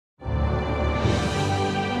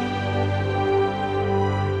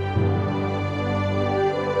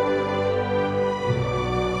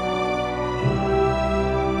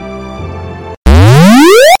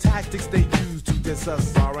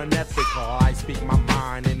us are unethical. I speak my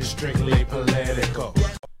mind and it's strictly political.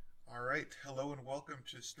 All right, hello and welcome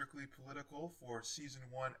to Strictly Political for Season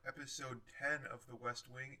 1, Episode 10 of The West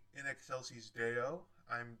Wing in Excelsis Deo.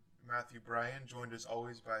 I'm Matthew Bryan, joined as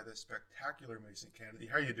always by the spectacular Mason Kennedy.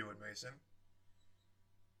 How you doing, Mason?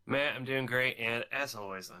 Matt, I'm doing great, and as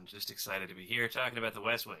always, I'm just excited to be here talking about The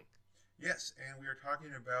West Wing. Yes, and we are talking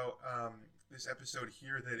about this episode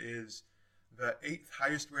here that is the 8th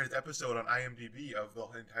highest rated episode on IMDb of the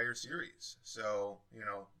entire series. So,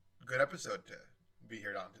 good episode to be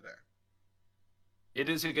here on today. It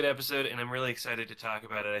is a good episode, and I'm really excited to talk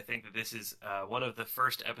about it. I think that this is one of the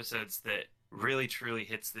first episodes that really, truly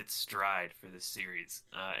hits its stride for this series,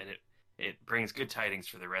 and it brings good tidings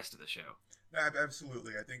for the rest of the show.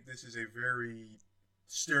 Absolutely. I think this is a very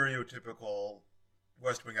stereotypical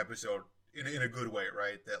West Wing episode in a good way,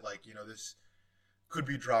 right? That, this could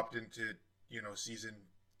be dropped into, season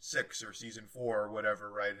 6 or season 4 or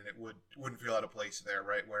whatever, right? And it wouldn't feel out of place there,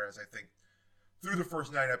 right? Whereas I think through the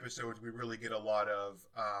first 9 episodes, we really get a lot of,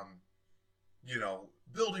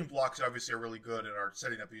 building blocks obviously are really good and are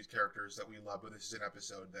setting up these characters that we love, but this is an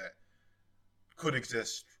episode that could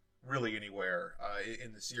exist really anywhere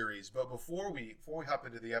in the series. But before we hop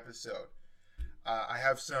into the episode, I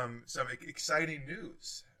have some exciting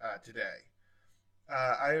news today.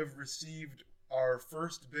 I have received our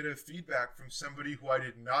first bit of feedback from somebody who I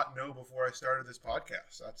did not know before I started this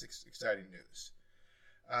podcast. So that's exciting news.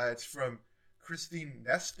 It's from Christine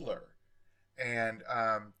Nestler, and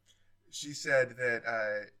she said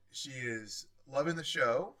that she is loving the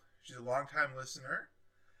show. She's a longtime listener,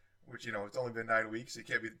 which, it's only been 9 weeks, so you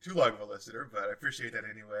can't be too long of a listener, but I appreciate that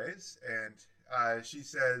anyways. And she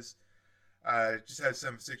says, just has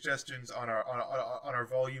some suggestions on our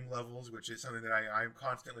volume levels, which is something that I'm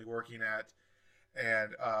constantly working at.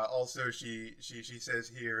 And also she says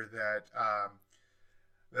here that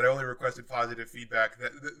I only requested positive feedback.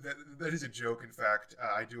 That is a joke. In fact,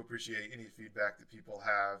 I do appreciate any feedback that people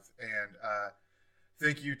have. And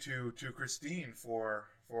thank you to Christine for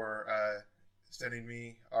sending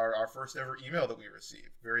me our first ever email that we received.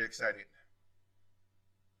 Very exciting.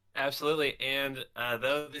 Absolutely. And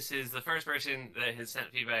though this is the first person that has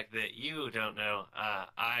sent feedback that you don't know,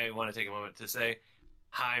 I want to take a moment to say,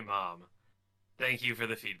 hi, Mom. Thank you for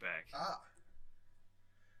the feedback.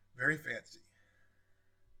 Very fancy.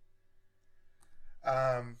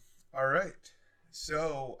 All right.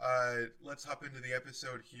 So let's hop into the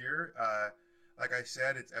episode here. Like I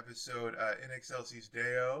said, it's episode In Excelsis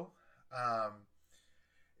Deo.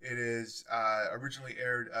 It is originally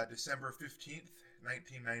aired December 15th,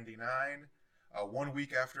 1999, 1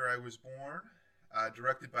 week after I was born.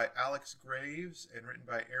 Directed by Alex Graves and written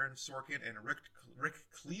by Aaron Sorkin and Rick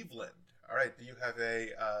Cleveland. All right, do you have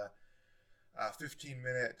a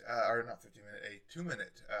 2-minute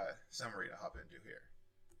summary to hop into here?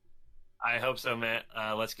 I hope so, Matt.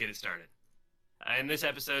 Let's get it started. In this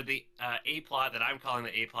episode, the A-plot that I'm calling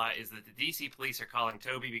the A-plot is that the D.C. police are calling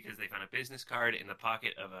Toby because they found a business card in the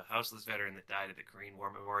pocket of a houseless veteran that died at the Korean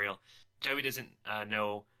War Memorial. Toby doesn't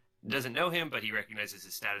know him, but he recognizes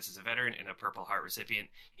his status as a veteran and a Purple Heart recipient.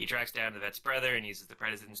 He tracks down the vet's brother and uses the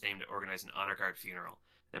president's name to organize an honor guard funeral.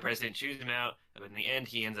 The president chews him out, but in the end,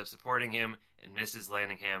 he ends up supporting him, and Mrs.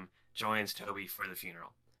 Lanningham joins Toby for the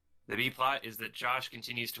funeral. The B-plot is that Josh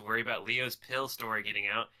continues to worry about Leo's pill story getting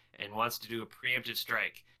out and wants to do a preemptive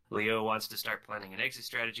strike. Leo wants to start planning an exit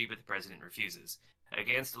strategy, but the president refuses.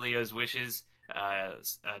 Against Leo's wishes,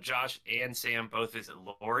 Josh and Sam both visit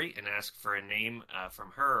Lori and ask for a name from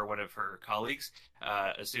her or one of her colleagues,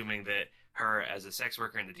 assuming that her, as a sex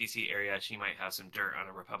worker in the D.C. area, she might have some dirt on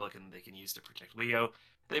a Republican they can use to protect Leo.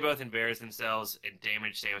 They both embarrass themselves and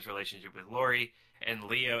damage Sam's relationship with Lori, and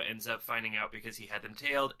Leo ends up finding out because he had them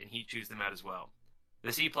tailed, and he chews them out as well.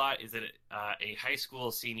 The C-plot is that a high school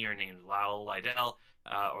senior named Lowell Lydell,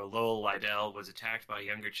 or Lowell Lydell, was attacked by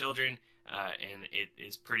younger children, and it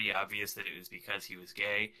is pretty obvious that it was because he was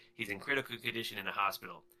gay. He's in critical condition in a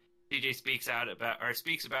hospital. CJ speaks about it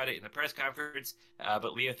in the press conference,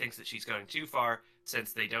 but Leo thinks that she's going too far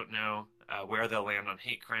since they don't know where they'll land on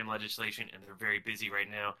hate crime legislation, and they're very busy right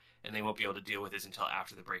now, and they won't be able to deal with this until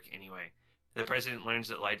after the break anyway. The president learns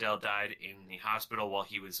that Lydell died in the hospital while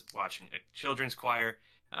he was watching a children's choir.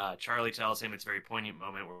 Charlie tells him it's a very poignant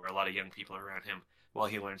moment where a lot of young people are around him while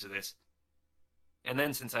he learns of this. And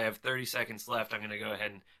then, since I have 30 seconds left, I'm going to go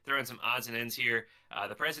ahead and throw in some odds and ends here.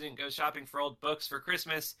 The president goes shopping for old books for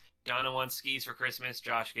Christmas. Donna wants skis for Christmas.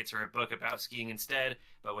 Josh gets her a book about skiing instead,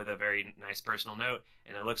 but with a very nice personal note.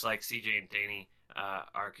 And it looks like CJ and Danny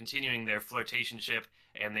are continuing their flirtationship,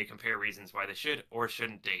 and they compare reasons why they should or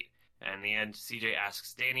shouldn't date. And in the end, CJ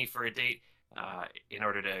asks Danny for a date, in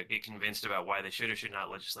order to get convinced about why they should or should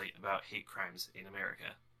not legislate about hate crimes in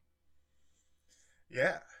America.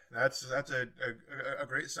 Yeah, that's a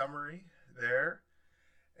great summary there.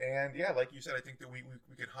 And yeah, like you said, I think that we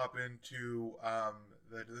can hop into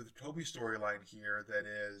the Toby storyline here. That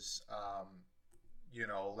is,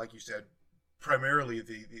 like you said, primarily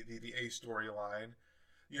the A storyline.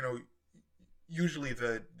 You know, usually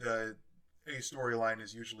the A storyline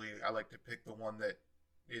is usually, I like to pick the one that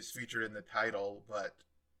is featured in the title, but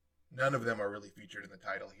none of them are really featured in the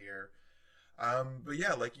title here. But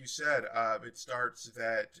yeah, like you said, it starts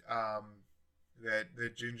that the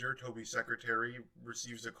Ginger, Toby's secretary,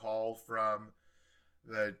 receives a call from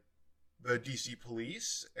the DC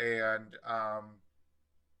police, and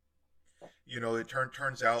it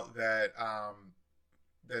turns out that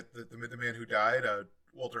that the man who died,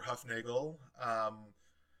 Walter Huffnagel,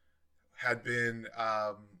 had been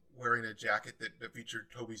wearing a jacket that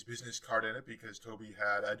featured Toby's business card in it because Toby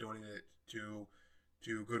had donated it to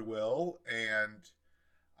Goodwill. And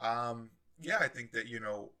yeah, I think that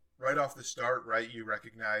right off the start, right, you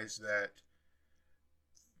recognize that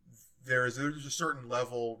there's a certain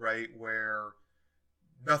level, right, where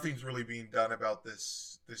nothing's really being done about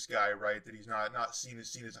this guy, right, that he's not seen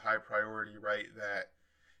as a high priority, right, that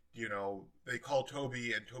they call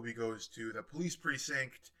Toby, and Toby goes to the police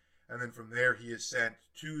precinct, and then from there he is sent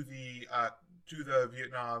to the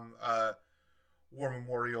Vietnam War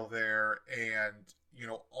Memorial there, and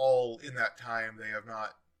all in that time they have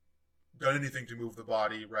not done anything to move the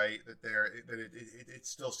body, right? It's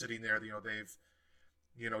still sitting there. They've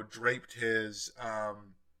draped his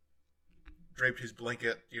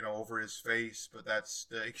blanket over his face, but that's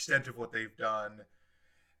the extent of what they've done.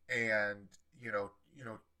 And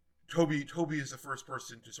Toby is the first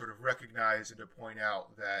person to sort of recognize and to point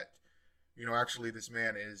out that actually this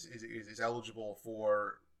man is eligible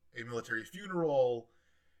for a military funeral.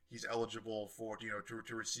 He's eligible for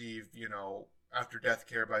to receive after death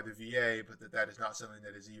care by the VA, but that is not something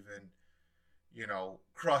that is even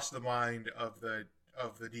crossed the mind of the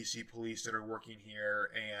DC police that are working here.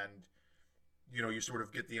 And you sort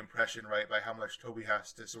of get the impression, right, by how much Toby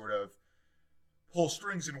has to sort of pull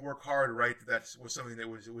strings and work hard, right, that was something that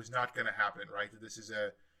was not going to happen, right, that this is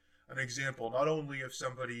an example not only of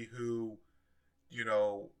somebody who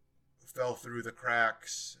fell through the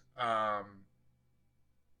cracks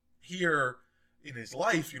here in his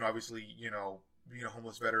life, obviously, being a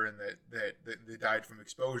homeless veteran that died from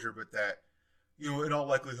exposure, but that, in all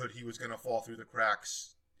likelihood, he was going to fall through the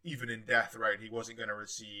cracks even in death, right? He wasn't going to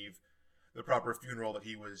receive the proper funeral that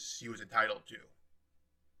he was entitled to.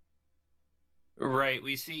 Right.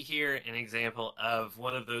 We see here an example of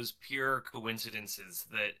one of those pure coincidences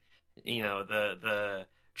that, the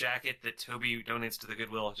jacket that Toby donates to the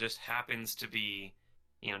Goodwill just happens to be,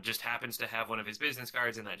 just happens to have one of his business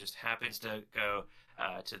cards, and that just happens to go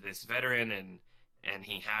to this veteran, and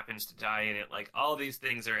he happens to die in it. Like, all these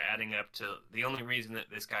things are adding up to the only reason that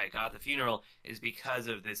this guy got the funeral is because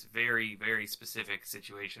of this very, very specific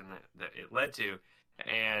situation that it led to.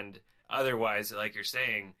 And otherwise, like you're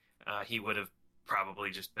saying, he would have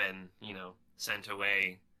probably just been, sent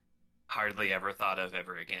away, hardly ever thought of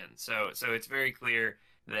ever again. So it's very clear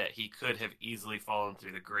that he could have easily fallen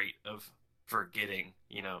through the grate of forgetting,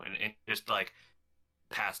 and just like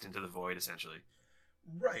passed into the void, essentially.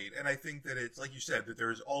 Right. And I think that it's like you said, that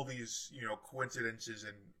there's all these coincidences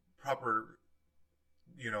and proper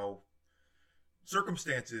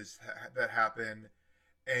circumstances that happen,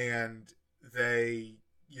 and they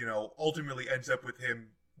ultimately ends up with him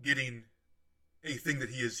getting a thing that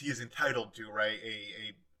he is entitled to, right?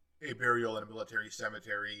 A burial in a military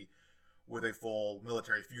cemetery with a full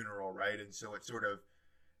military funeral, right? And so it sort of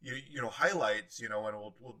highlights, and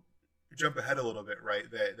we'll jump ahead a little bit, right?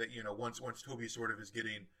 That once Toby sort of is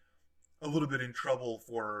getting a little bit in trouble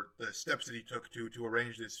for the steps that he took to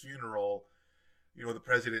arrange this funeral, the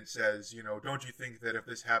president says, don't you think that if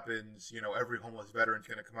this happens, every homeless veteran's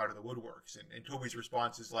going to come out of the woodworks? And Toby's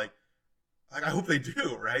response is like, I hope they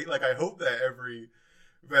do, right? Like, I hope that every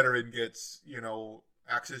veteran gets,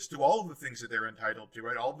 access to all of the things that they're entitled to,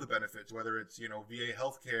 right? All of the benefits, whether it's, VA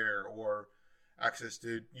healthcare or access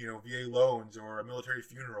to, VA loans or a military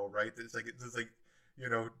funeral, right? It's like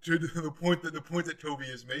to the point that Toby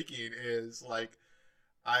is making is like,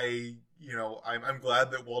 I'm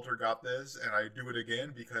glad that Walter got this, and I do it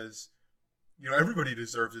again because, everybody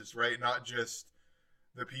deserves this, right? Not just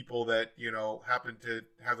the people that, happen to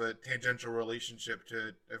have a tangential relationship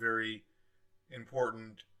to a very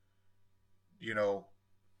important,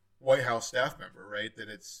 White House staff member, right? That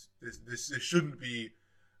this shouldn't be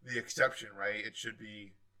the exception, right? It should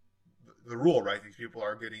be the rule, right? These people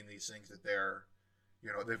are getting these things that they're,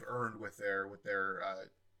 they've earned with their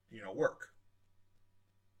work.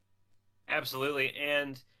 Absolutely,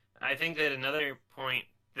 and I think that another point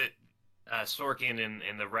that Sorkin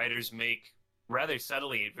and the writers make rather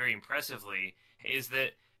subtly, very impressively, is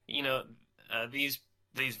that you know these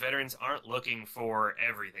veterans aren't looking for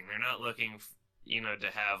everything. They're not looking,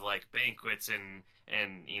 to have like banquets and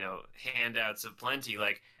handouts of plenty.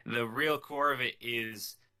 Like the real core of it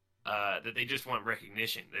is that they just want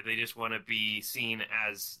recognition. That they just want to be seen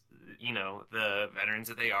as the veterans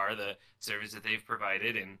that they are, the service that they've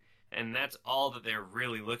provided, and that's all that they're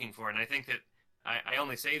really looking for. And I think that I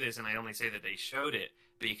only say this, and I only say that they showed it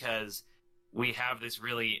because we have this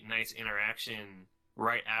really nice interaction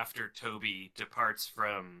right after Toby departs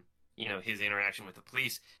from his interaction with the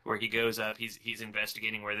police, where he goes up, he's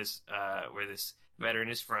investigating where this veteran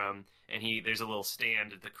is from, and there's a little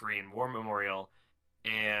stand at the Korean War Memorial,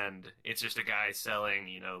 and it's just a guy selling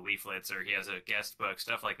leaflets, or he has a guest book,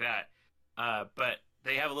 stuff like that. But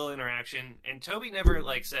they have a little interaction, and Toby never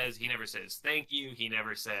he never says thank you, he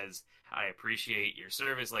never says I appreciate your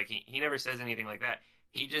service, like he never says anything like that.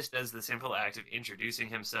 He just does the simple act of introducing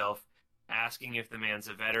himself, asking if the man's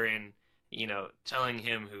a veteran, telling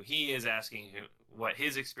him who he is, asking what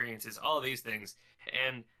his experience is, all these things.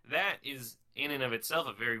 And that is, in and of itself,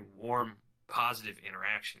 a very warm, positive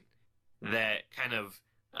interaction that kind of,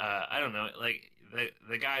 I don't know, like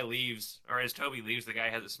the guy leaves, or as Toby leaves, the guy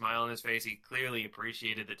has a smile on his face. He clearly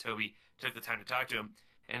appreciated that Toby took the time to talk to him.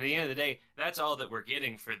 And at the end of the day, that's all that we're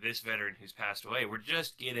getting for this veteran who's passed away. We're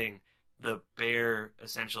just getting the bare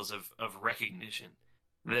essentials of recognition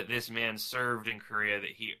that this man served in Korea,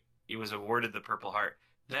 that he was awarded the Purple Heart.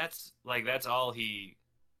 That's all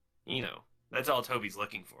that's all Toby's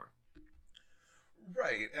looking for.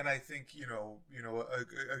 Right, and I think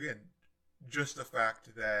again, just the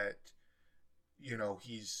fact that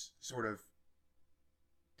he's sort of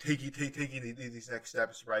taking these next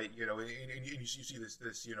steps, right? And you see this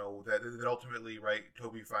that ultimately, right,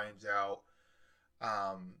 Toby finds out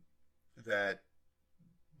that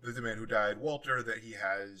the man who died, Walter, that he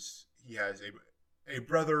has a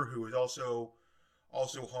brother who is also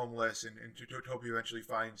homeless, and Toby eventually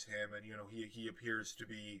finds him, and he appears to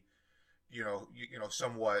be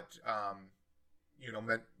somewhat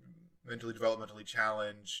mentally developmentally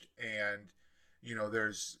challenged, and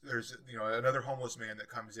there's another homeless man that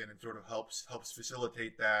comes in and sort of helps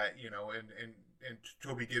facilitate that, and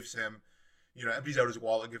Toby gives him empties out his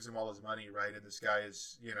wallet, gives him all his money, right, and this guy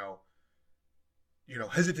is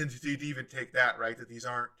hesitant to even take that, right, that these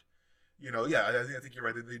aren't I think you're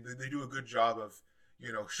right. They do a good job of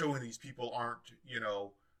showing these people aren't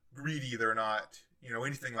greedy. They're not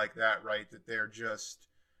anything like that, right? That they're just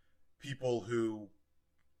people who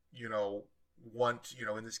want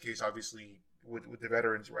in this case, obviously with the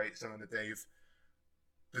veterans, right, something that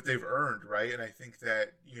they've earned, right? And I think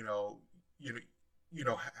that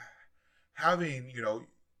having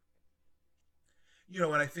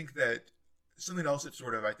and I think that something else that's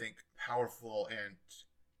sort of, I think, powerful and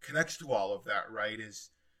connects to all of that, right,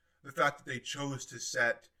 is the fact that they chose to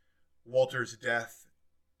set Walter's death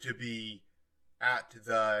to be at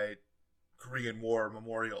the Korean War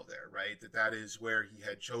Memorial there, right? That is where he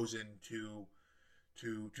had chosen to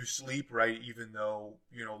sleep, right? Even though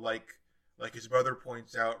like his brother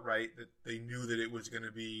points out, right, that they knew that it was going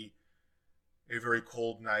to be a very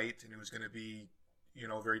cold night, and it was going to be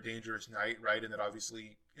a very dangerous night, right? And that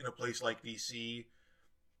obviously in a place like DC,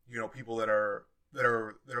 people that are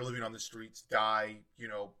living on the streets die,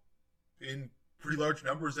 in pretty large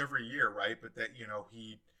numbers every year, right? But that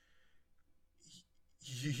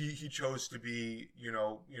he chose to be in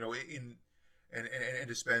and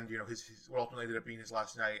to spend his what ultimately ended up being his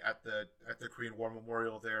last night at the Korean War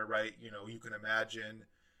Memorial there, right? You can imagine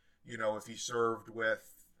if he served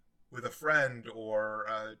with a friend or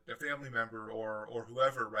a family member or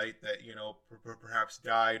whoever, right, that perhaps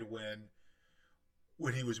died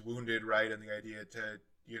when he was wounded, right, and the idea to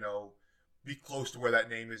be close to where that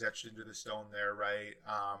name is etched into the stone there, right.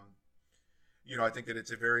 I think that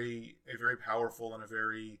it's a very powerful and a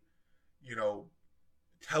very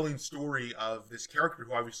telling story of this character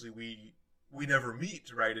who obviously we never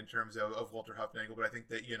meet, right, in terms of Walter Hufnagel. But I think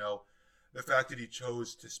that the fact that he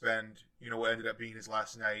chose to spend what ended up being his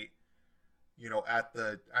last night at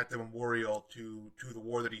the memorial to the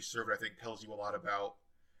war that he served, I think tells you a lot about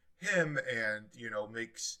him, and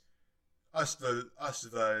makes us the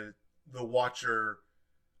watcher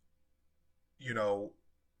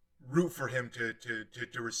root for him to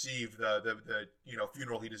receive the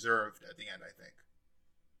funeral he deserved at the end, I think.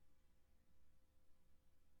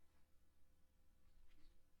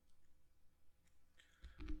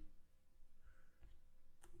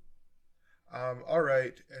 All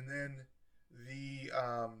right, and then the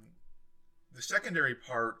um, the secondary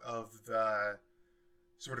part of the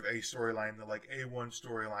sort of A storyline, the like A1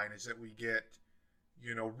 storyline, is that we get,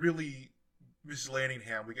 really Mrs.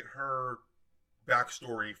 Lanningham. We get her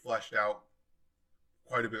backstory fleshed out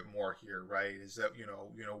quite a bit more here, right? Is that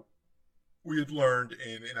we had learned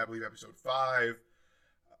in I believe episode 5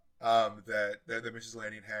 that Mrs.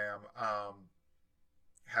 Lanningham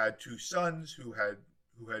had two sons who had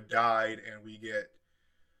died, and we get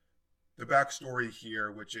the backstory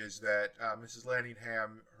here, which is that Mrs.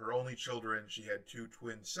 Lanningham, her only children, she had two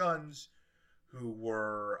twin sons who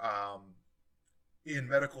were in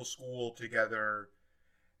medical school together,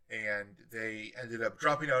 and they ended up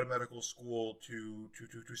dropping out of medical school to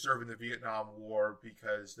serve in the Vietnam War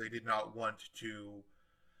because they did not want to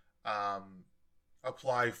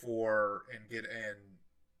apply for and get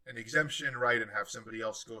an exemption, right, and have somebody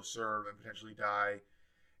else go serve and potentially die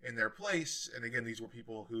in their place. And again, these were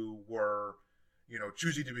people who were,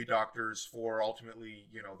 choosing to be doctors for ultimately,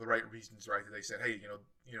 the right reasons, right? That they said, hey,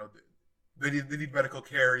 they need medical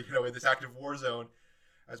care, in this active war zone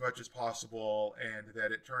as much as possible, and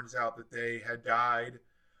that it turns out that they had died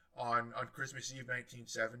on Christmas Eve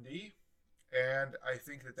 1970, and I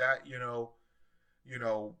think that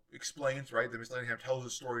explains, right, that Miss Lanningham tells a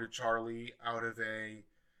story to Charlie out of a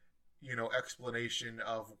explanation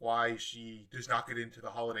of why she does not get into the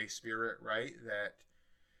holiday spirit, right? That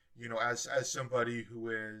as somebody who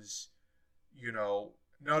is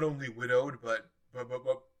not only widowed but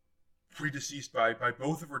predeceased by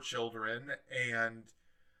both of her children, and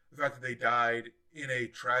the fact that they died in a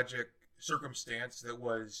tragic circumstance that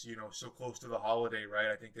was so close to the holiday,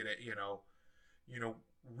 right? I think that it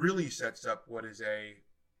really sets up what is a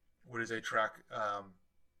track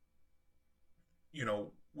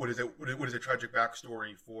what is a tragic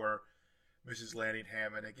backstory for Mrs.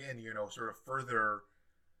 Lanningham, and again sort of further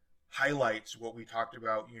highlights what we talked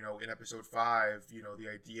about in episode 5, the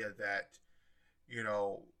idea that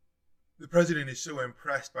the president is so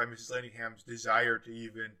impressed by Mrs. Lanningham's desire to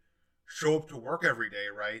even show up to work every day,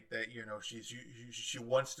 right? That she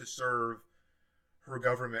wants to serve her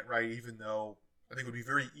government, right? Even though I think it would be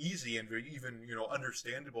very easy and very even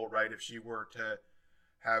understandable, right, if she were to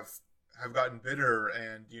have gotten bitter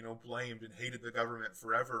and blamed and hated the government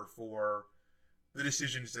forever for the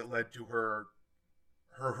decisions that led to her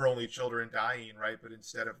only children dying, right? But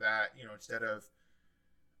instead of that, instead of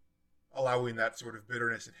allowing that sort of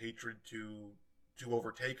bitterness and hatred to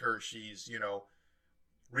overtake her, she's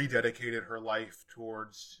rededicated her life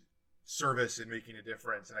towards service and making a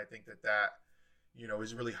difference. And I think that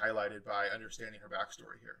is really highlighted by understanding her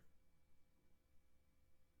backstory here.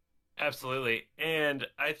 Absolutely. And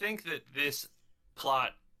I think that this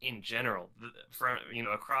plot in general, from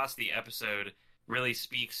across the episode, really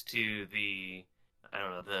speaks to the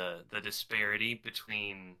disparity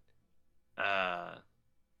between how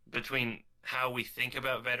we think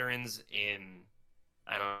about veterans in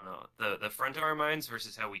the front of our minds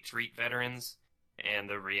versus how we treat veterans and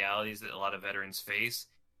the realities that a lot of veterans face,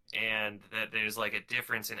 and that there's like a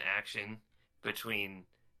difference in action between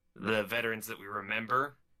the veterans that we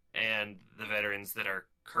remember and the veterans that are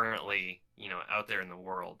currently out there in the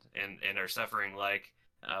world and are suffering like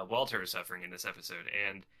Walter is suffering in this episode.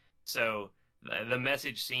 And so the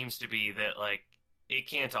message seems to be that like it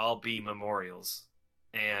can't all be memorials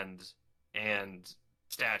and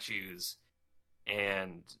statues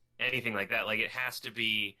and anything like that. Like it has to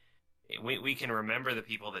be, we can remember the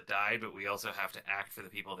people that died, but we also have to act for the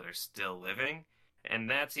people that are still living. And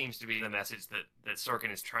that seems to be the message that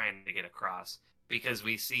Sorkin is trying to get across, because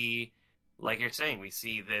we see, like you're saying, we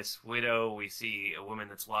see this widow, we see a woman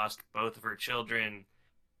that's lost both of her children,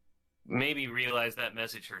 maybe realize that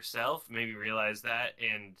message herself, maybe realize that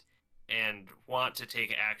and want to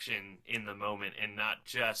take action in the moment and not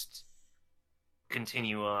just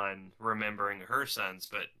continue on remembering her sons,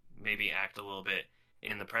 but maybe act a little bit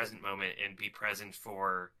in the present moment and be present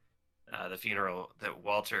for the funeral that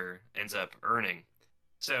Walter ends up earning.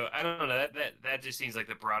 So I don't know, that just seems like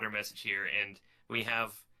the broader message here. And we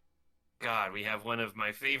have one of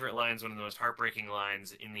my favorite lines, one of the most heartbreaking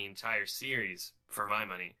lines in the entire series, for my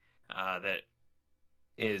money. That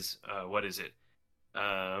is, what is it?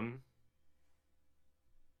 I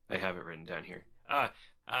have it written down here. That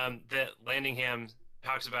Landingham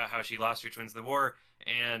talks about how she lost her twins in the war,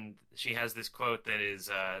 and she has this quote that is,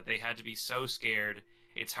 they had to be so scared,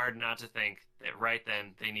 it's hard not to think that right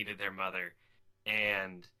then they needed their mother.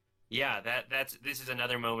 And yeah, this is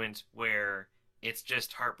another moment where it's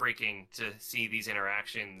just heartbreaking to see these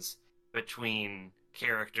interactions between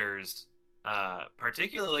characters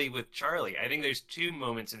particularly with Charlie. I think there's two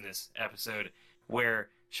moments in this episode where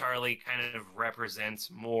Charlie kind of represents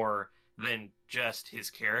more than just his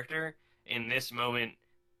character. In this moment,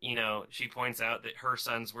 she points out that her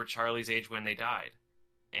sons were Charlie's age when they died.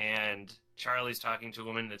 And Charlie's talking to a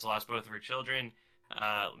woman that's lost both of her children.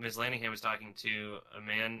 Ms. Landingham is talking to a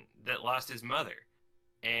man that lost his mother.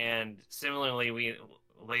 And similarly, we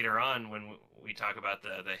later on when we talk about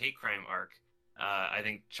the hate crime arc, I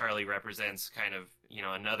think Charlie represents kind of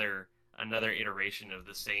another iteration of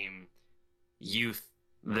the same youth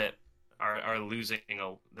that are losing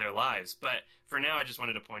their lives. But for now, I just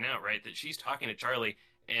wanted to point out, right, that she's talking to Charlie,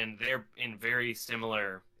 and they're in very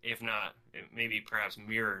similar, if not maybe perhaps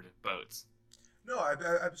mirrored boats. No,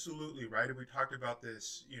 absolutely right. And we talked about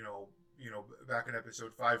this, back in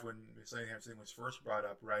episode 5 when Miss Landingham's thing was first brought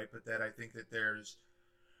up, right? But that I think that there's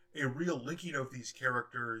a real linking of these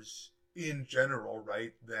characters in general,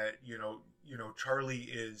 right? That Charlie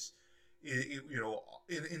is,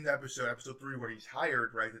 in episode 3 where he's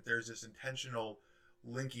hired, right? That there's this intentional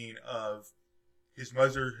linking of his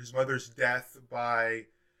mother's death by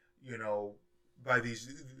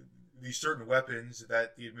these certain weapons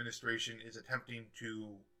that the administration is attempting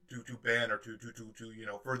to ban or to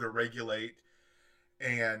further regulate,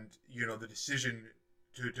 and the decision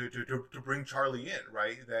to bring Charlie in,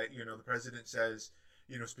 right? That the president says,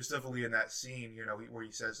 specifically in that scene, where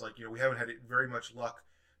he says, like, we haven't had very much luck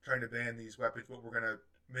trying to ban these weapons, but we're going to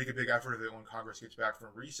make a big effort of it when Congress gets back from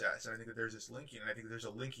recess. And I think that there's this linking, and I think there's a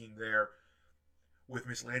linking there with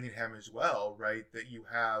Miss Landingham as well, right? That you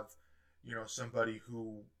have, somebody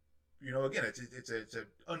who, again, it's an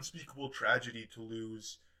unspeakable tragedy to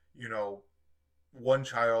lose, one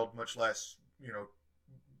child, much less,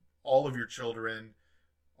 all of your children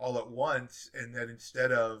all at once. And that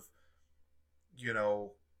instead of,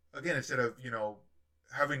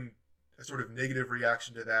 having a sort of negative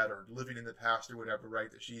reaction to that or living in the past or whatever,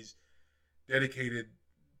 right, that she's dedicated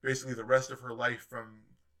basically the rest of her life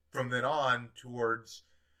from then on towards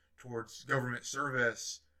government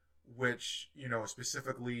service, which,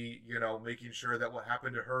 specifically, making sure that what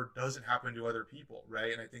happened to her doesn't happen to other people,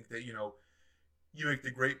 right? And I think that, you make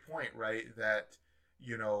the great point, right, that,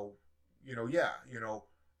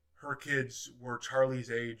 her kids were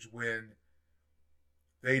Charlie's age when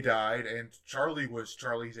they died, and Charlie was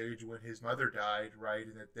Charlie's age when his mother died, right?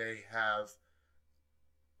 And that they have,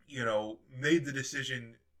 made the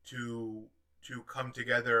decision to come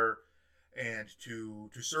together and to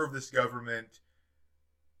serve this government,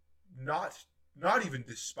 not even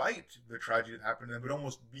despite the tragedy that happened to them, but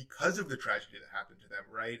almost because of the tragedy that happened to them,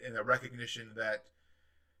 right? And a recognition that,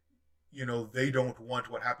 they don't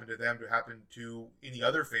want what happened to them to happen to any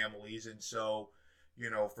other families. And so,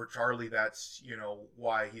 for Charlie, that's,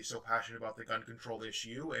 why he's so passionate about the gun control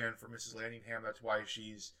issue. And for Mrs. Landingham, that's why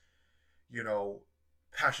she's,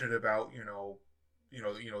 passionate about,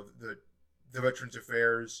 the Veterans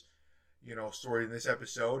Affairs, story in this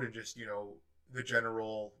episode, and just, the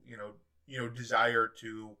general, desire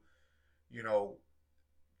to,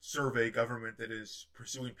 serve a government that is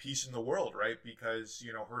pursuing peace in the world, right? Because,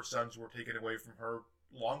 her sons were taken away from her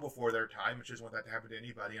long before their time, and she doesn't want that to happen to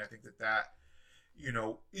anybody. And I think that,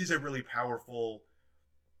 is a really powerful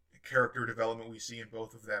character development we see in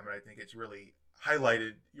both of them. And I think it's really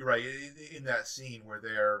highlighted, you're right, in that scene where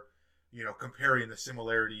they're, comparing the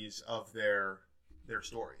similarities of their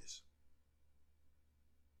stories.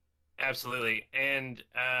 Absolutely. And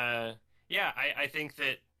I think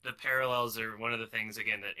that the parallels are one of the things,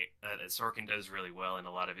 again, that Sorkin does really well in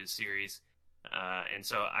a lot of his series. And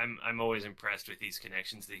so I'm always impressed with these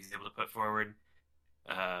connections that he's able to put forward.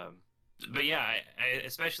 But yeah, I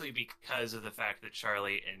especially because of the fact that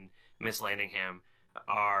Charlie and Miss Landingham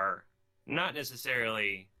are not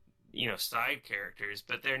necessarily, side characters,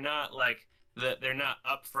 but they're not like they're not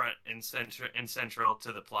upfront and central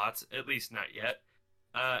to the plots, at least not yet.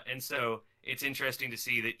 And so it's interesting to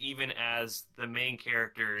see that even as the main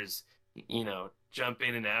characters, jump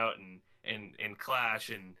in and out and clash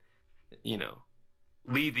and,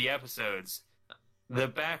 lead the episodes, the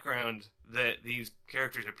background that these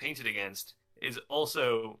characters are painted against is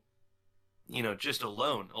also, just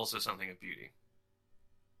alone, also something of beauty.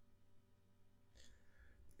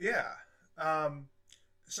 Yeah.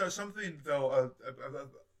 So something though,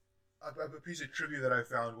 a piece of trivia that I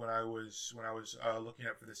found when I was looking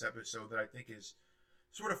up for this episode that I think is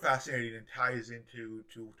sort of fascinating and ties into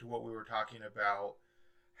what we were talking about,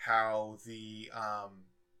 how the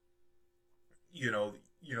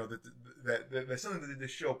that something that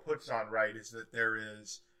this show puts on, right, is that there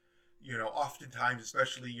is, oftentimes,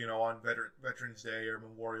 especially, on Veterans Day or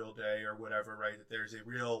Memorial Day or whatever, right, that there's a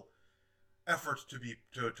real efforts to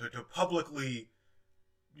publicly,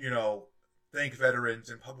 thank veterans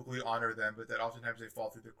and publicly honor them, but that oftentimes they fall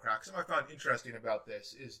through the cracks. Something I found interesting about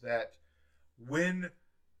this is that when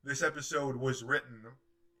this episode was written,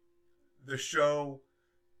 the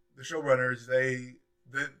showrunners they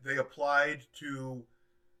applied to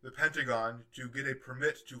the Pentagon to get a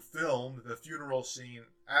permit to film the funeral scene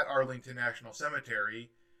at Arlington National Cemetery,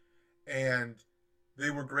 and they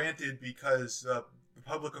were granted because the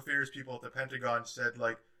public affairs people at the Pentagon said,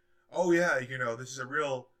 like, oh yeah, this is a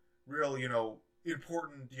real,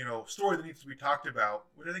 important, story that needs to be talked about,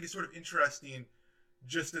 which I think is sort of interesting,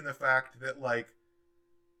 just in the fact that, like,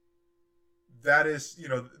 that is,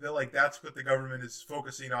 that, like, that's what the government is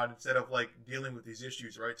focusing on instead of, like, dealing with these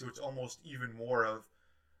issues, right? So it's almost even more of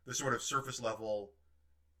the sort of surface level,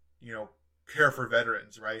 care for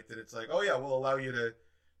veterans, right? That it's like, oh yeah, we'll allow you to,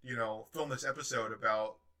 film this episode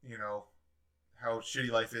about, how shitty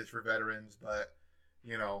life is for veterans, but,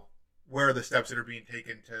 where are the steps that are being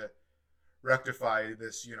taken to rectify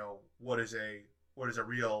this, what is a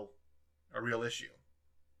real issue.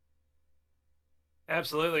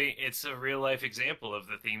 Absolutely. It's a real life example of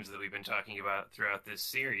the themes that we've been talking about throughout this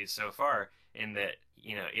series so far, in that,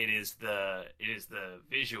 it is the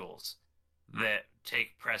visuals that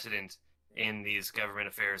take precedent in these government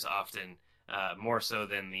affairs often, more so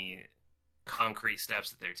than the concrete steps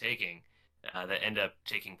that they're taking, that end up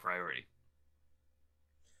taking priority.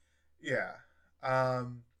 Yeah.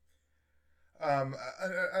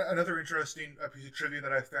 Another interesting piece of trivia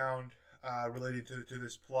that I found related to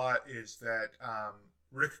this plot is that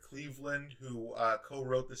Rick Cleveland, who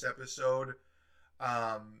co-wrote this episode,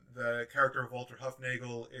 the character of Walter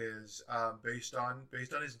Huffnagel is based on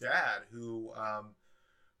his dad, who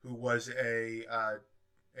was a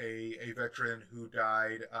veteran who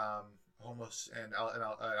died homeless, and an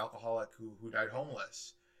alcoholic who died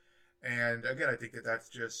homeless. And again, I think that that's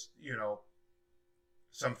just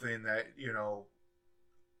something that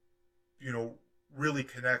really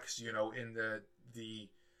connects in the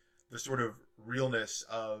sort of realness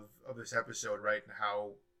of this episode, right, and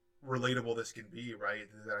how relatable this can be, right?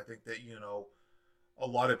 That I think that a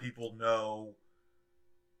lot of people know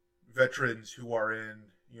veterans who are in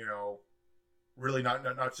really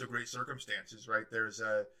not so great circumstances, right? There's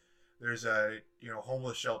a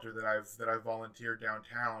homeless shelter that I've volunteered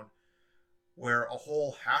downtown, where a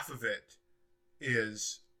whole half of it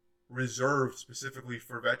is reserved specifically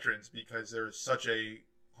for veterans because there's such a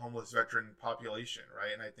homeless veteran population,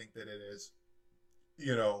 right? And I think that it is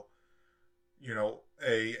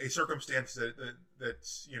a circumstance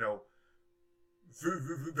that's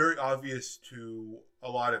very obvious to a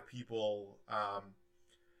lot of people,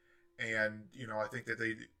 and I think that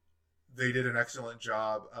they did an excellent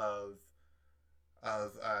job of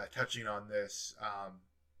touching on this,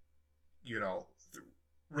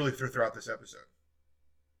 really throughout this episode.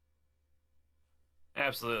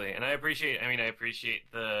 Absolutely. And I appreciate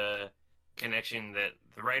the connection that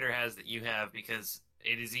the writer has, that you have, because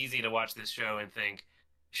it is easy to watch this show and think,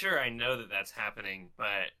 sure, I know that that's happening,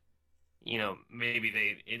 but maybe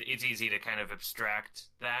it's easy to kind of abstract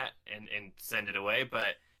that and send it away.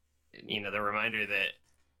 But the reminder that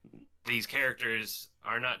these characters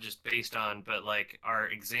are not just based on, but like are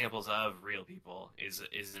examples of real people is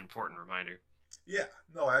an important reminder. Yeah,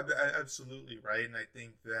 no, absolutely, right. And I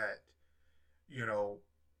think that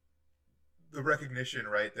the recognition,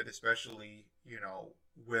 right, that especially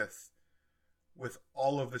with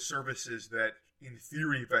all of the services that in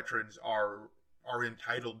theory veterans are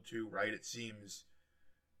entitled to, right, it seems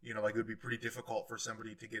like it would be pretty difficult for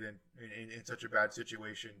somebody to get in such a bad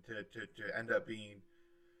situation to end up being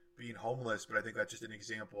homeless. But I think that's just an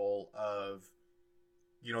example of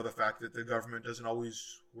the fact that the government doesn't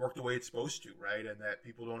always work the way it's supposed to, right, and that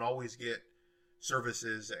people don't always get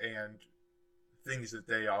services and things that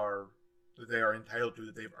they are entitled to,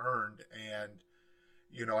 that they've earned. And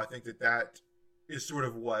I think that is sort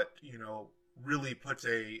of what really puts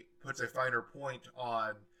a finer point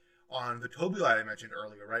on the Toby line I mentioned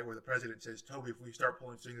earlier, right, where the president says, Toby, if we start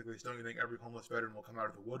pulling strings like this, don't you think every homeless veteran will come out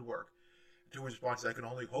of the woodwork? Toby's response is, I can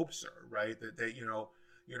only hope, sir, right, that they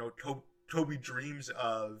Toby dreams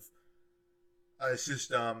of a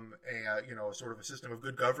system, sort of a system of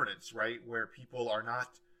good governance, right, where people are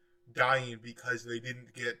not dying because they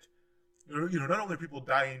didn't get, not only are people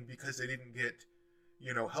dying because they didn't get,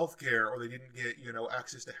 health care, or they didn't get,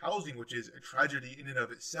 access to housing, which is a tragedy in and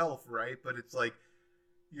of itself, right? But it's like,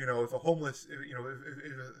 if a homeless,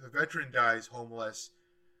 if a veteran dies homeless,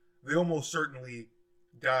 they almost certainly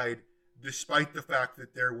died despite the fact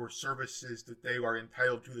that there were services that they are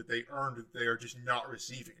entitled to, that they earned, that they are just not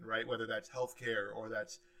receiving, right? Whether that's health care or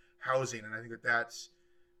that's housing, and I think that that's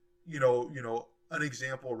an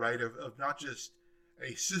example, right, of not just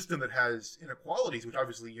a system that has inequalities, which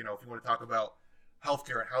obviously, if you want to talk about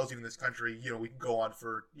healthcare and housing in this country, we can go on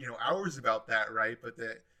for hours about that, right? But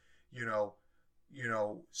that you know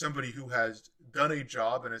somebody who has done a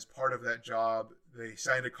job, and as part of that job they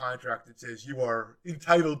signed a contract that says you are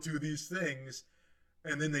entitled to these things,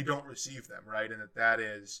 and then they don't receive them, right? And that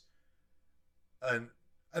is an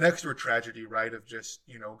extra tragedy, right, of just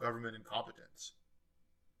government incompetence.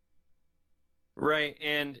 Right,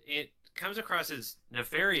 and it comes across as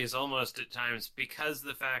nefarious almost at times because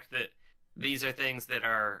the fact that these are things that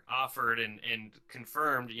are offered and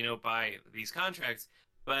confirmed, by these contracts.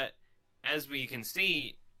 But as we can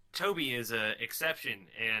see, Toby is an exception,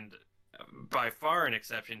 and by far an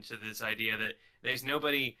exception to this idea that there's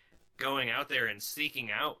nobody going out there and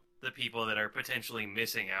seeking out the people that are potentially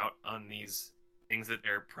missing out on these things that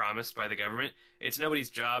they're promised by the government. It's nobody's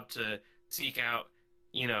job to seek out,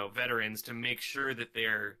 veterans to make sure that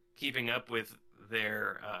they're keeping up with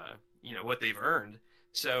their, what they've earned.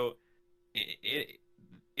 So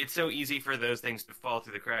it's so easy for those things to fall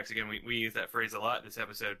through the cracks. Again, we use that phrase a lot this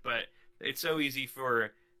episode, but it's so easy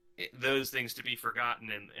for those things to be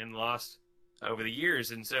forgotten and lost over the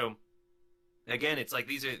years. And so, again, it's like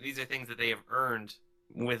these are things that they have earned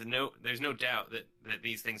there's no doubt that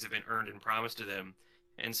these things have been earned and promised to them.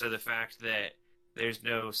 And so the fact that there's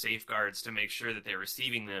no safeguards to make sure that they're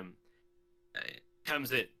receiving them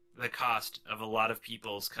comes at the cost of a lot of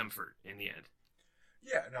people's comfort in the end.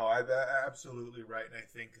 Yeah, no, I'm absolutely right. And I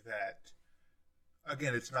think that,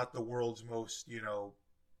 again, it's not the world's most,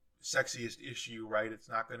 sexiest issue, right? It's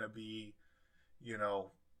not going to be,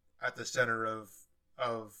 at the center of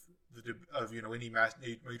any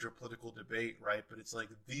major political debate, right? But it's like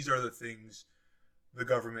these are the things the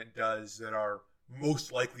government does that are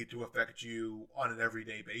most likely to affect you on an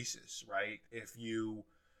everyday basis, right? If if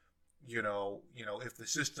the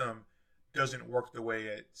system doesn't work the way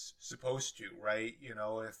it's supposed to, right?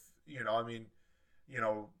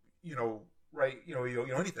 Right,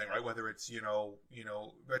 anything, right? Whether it's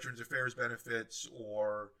Veterans Affairs benefits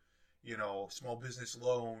or small business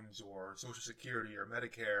loans or Social Security or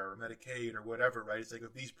Medicare or Medicaid or whatever, right? It's like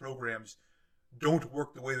if these programs don't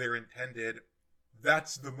work the way they're intended,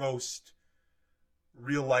 that's the most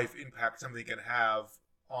real life impact something can have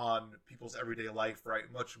on people's everyday life,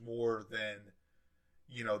 right? Much more than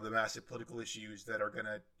the massive political issues that are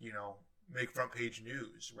gonna make front page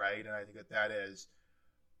news, right? And I think that is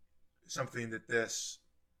something that this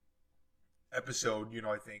episode,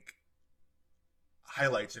 I think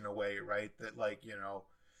highlights in a way, right? That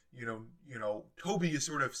Toby is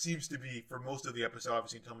sort of seems to be, for most of the episode,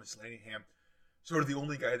 obviously until Miss Lanningham, sort of the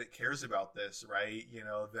only guy that cares about this, right?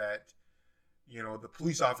 That the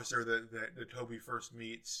police officer that Toby first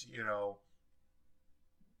meets,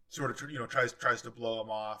 sort of tries to blow him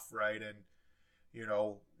off, right? And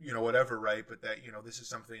whatever, right? But that this is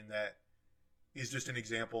something that is just an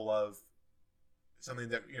example of something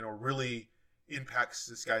that really impacts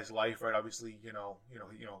this guy's life, right? Obviously,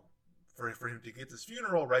 for him to get this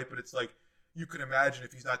funeral, right? But it's like you can imagine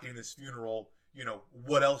if he's not getting this funeral,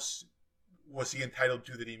 what else was he entitled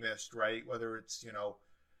to that he missed, right? Whether it's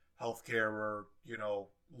healthcare or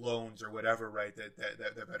loans or whatever, right? That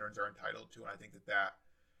veterans are entitled to, and I think that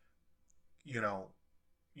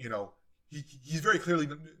he's very clearly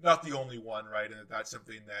not the only one, right? And that's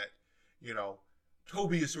something that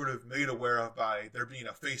Toby is sort of made aware of by there being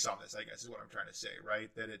a face on this, I guess is what I'm trying to say,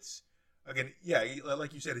 right? That it's, again, yeah,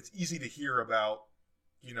 like you said, it's easy to hear about,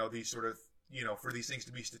 these sort of, for these things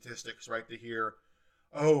to be statistics, right? To hear,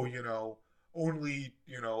 only,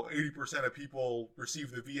 80% of people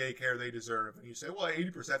receive the VA care they deserve. And you say, well,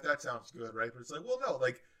 80%, that sounds good, right? But it's like, well, no,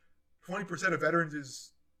 like 20% of veterans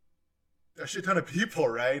is a shit ton of people,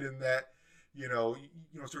 right? And that,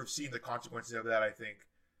 sort of seeing the consequences of that, I think,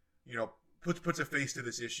 puts a face to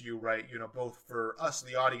this issue, right? Both for us,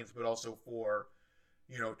 the audience, but also for,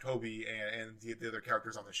 Toby and the other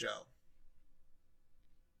characters on the show.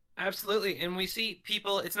 Absolutely. And we see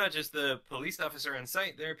people, it's not just the police officer on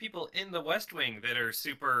site, there are people in the West Wing that are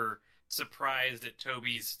super surprised at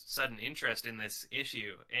Toby's sudden interest in this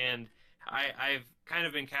issue. And I've kind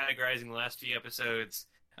of been categorizing the last few episodes,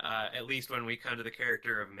 at least when we come to the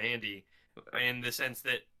character of Mandy, in the sense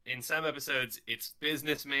that in some episodes it's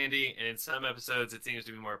business Mandy, and in some episodes it seems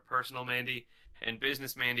to be more personal Mandy. And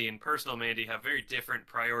business Mandy and personal Mandy have very different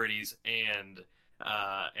priorities and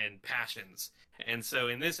passions. And so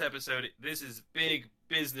in this episode, this is big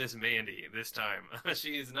business Mandy this time.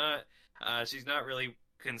 She's not really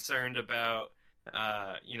concerned about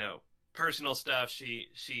personal stuff.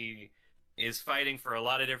 She is fighting for a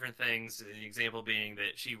lot of different things. The example being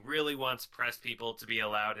that she really wants press people to be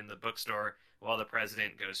allowed in the bookstore while the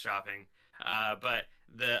president goes shopping. But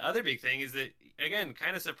the other big thing is that, again,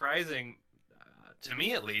 kind of surprising, to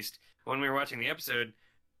me at least, when we were watching the episode,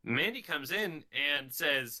 Mandy comes in and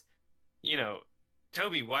says, you know,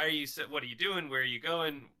 Toby, what are you doing? Where are you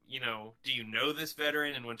going? Do you know this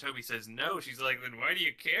veteran? And when Toby says no, she's like, then why do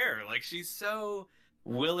you care? Like, she's so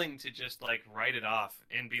willing to just, like, write it off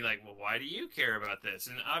and be like, well, why do you care about this?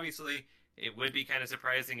 And obviously, it would be kind of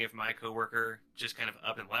surprising if my coworker just kind of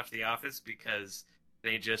up and left the office because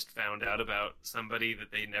they just found out about somebody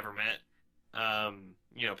that they never met,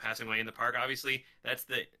 passing away in the park. Obviously, that's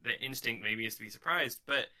the instinct maybe is to be surprised.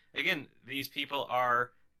 But again, these people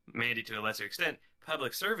are, Mandy to a lesser extent,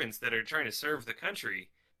 public servants that are trying to serve the country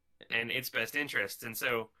and its best interests. And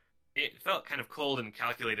so it felt kind of cold and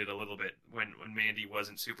calculated a little bit when Mandy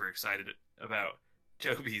wasn't super excited about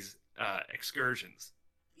Toby's excursions.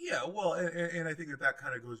 Yeah, well, and I think that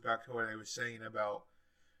kind of goes back to what I was saying about,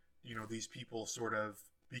 these people sort of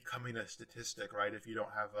becoming a statistic, right? If you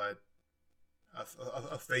don't have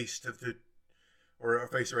a face to or a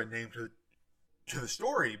face or a name to the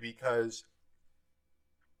story, because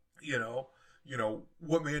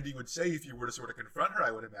what Mandy would say if you were to sort of confront her,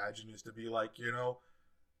 I would imagine, is to be like,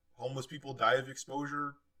 homeless people die of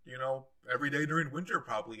exposure, every day during winter,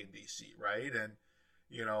 probably in DC, right? And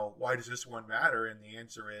why does this one matter? And the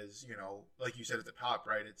answer is, like you said at the top,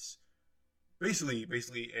 right? It's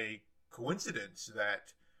basically a coincidence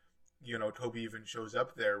that Toby even shows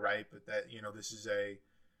up there, right? But that this is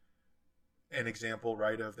an example,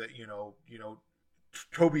 right, of that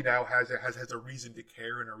Toby now has a reason to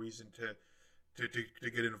care and a reason to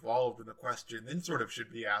get involved. And the question then sort of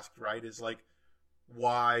should be asked, right, is like,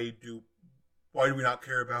 why do we not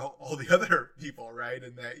care about all the other people, right?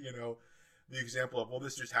 And that the example of, well,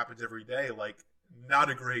 this just happens every day, like, not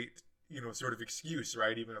a great sort of excuse,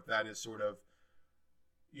 right? Even if that is sort of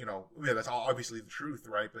that's obviously the truth,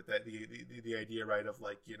 right? But that the idea, right, of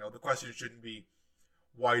like, the question shouldn't be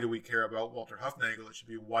why do we care about Walter Huffnagel? It should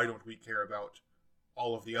be why don't we care about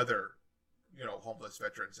all of the other homeless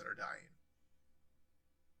veterans that are dying.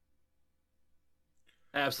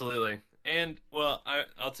 Absolutely. And, well,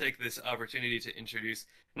 I'll take this opportunity to introduce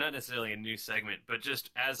not necessarily a new segment, but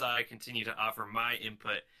just as I continue to offer my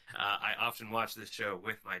input, I often watch this show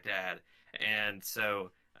with my dad. And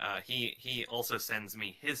so he also sends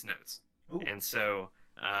me his notes. Ooh. And so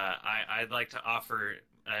I'd like to offer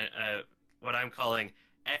what I'm calling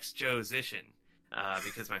exposition,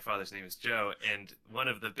 because my father's name is Joe. And one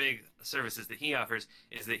of the big services that he offers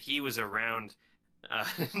is that he was around.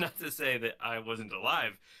 Not to say that I wasn't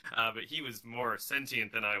alive, but he was more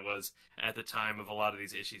sentient than I was at the time of a lot of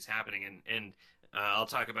these issues happening. And I'll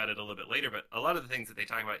talk about it a little bit later, but a lot of the things that they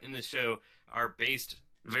talk about in this show are based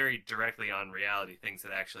very directly on reality, things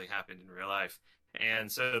that actually happened in real life.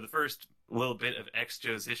 And so the first little bit of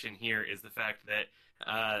exposition here is the fact that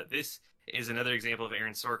this is another example of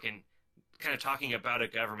Aaron Sorkin kind of talking about a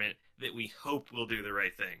government that we hope will do the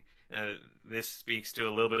right thing. This speaks to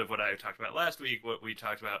a little bit of what I talked about last week, what we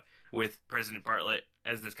talked about with President Bartlett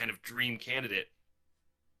as this kind of dream candidate.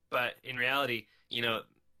 But in reality,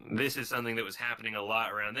 this is something that was happening a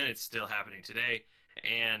lot around then. It's still happening today.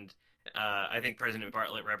 And I think President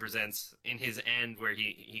Bartlett represents, in his end, where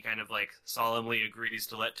he kind of like solemnly agrees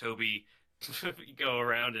to let Toby go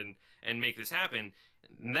around and make this happen.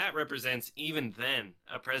 And that represents, even then,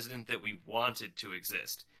 a president that we wanted to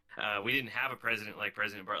exist. We didn't have a president like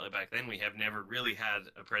President Bartlett back then. We have never really had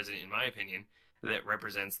a president, in my opinion, that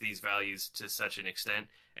represents these values to such an extent.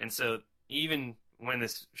 And so even when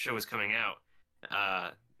this show was coming out,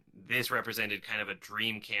 this represented kind of a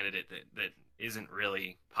dream candidate that isn't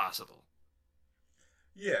really possible.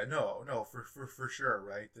 Yeah, no, for sure,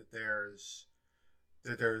 right? That there's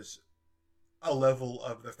a level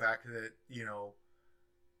of the fact that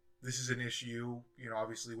this is an issue,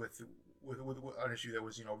 obviously with an issue that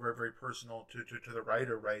was very, very personal to the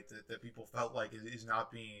writer, right? That people felt like is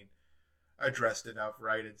not being addressed enough,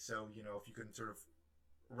 right? And so if you can sort of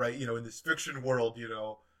write in this fiction world,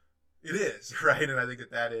 it is, right? And I think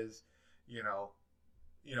that is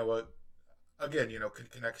again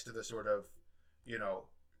connects to the sort of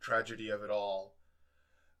tragedy of it all.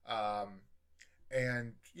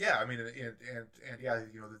 And yeah, I mean, and yeah,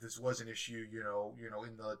 that this was an issue,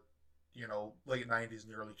 in the late 90s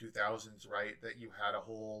and the early 2000s, right? That you had a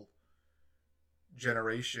whole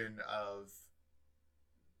generation of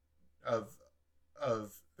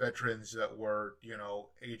veterans that were,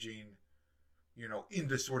 aging,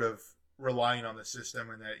 into sort of relying on the system,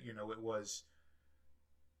 and that, it was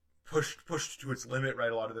pushed to its limit,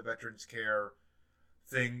 right? A lot of the veterans care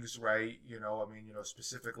things, right?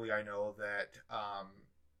 Specifically, I know that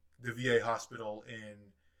the VA hospital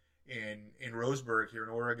in Roseburg here in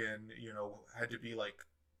Oregon, had to be like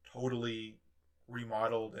totally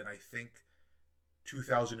remodeled, and I think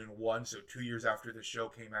 2001, so 2 years after the show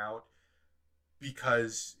came out,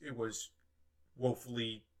 because it was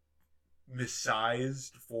woefully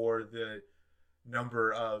missized for the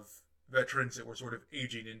number of veterans that were sort of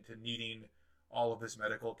aging into needing all of this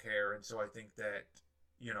medical care. And so I think that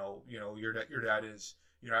your dad is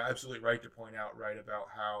absolutely right to point out, right, about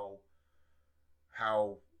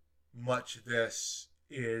how much this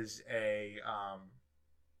is an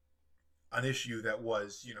issue that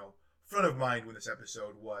was front of mind when this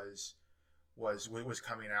episode was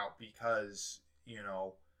coming out, because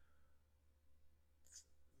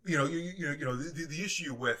the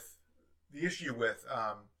issue with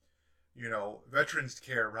veterans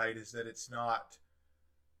care, right, is that it's not,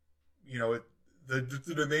 the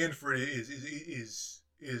demand for it is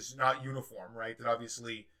not uniform, right? That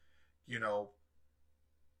obviously,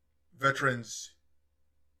 veterans,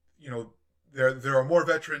 there are more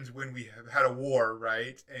veterans when we have had a war,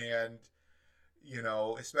 right? And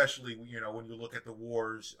especially when you look at the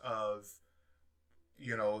wars of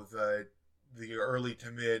the early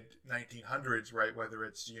to mid 1900s, right? Whether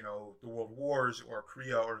it's the World Wars or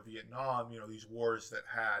Korea or Vietnam, these wars that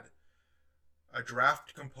had a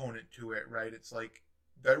draft component to it, right? It's like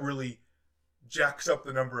that really jacks up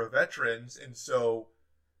the number of veterans, and so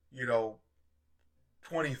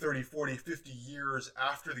 20, 30, 40, 50 years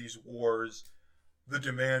after these wars, the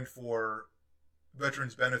demand for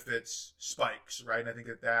veterans benefits spikes, right? And I think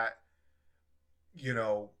that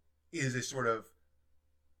is a sort of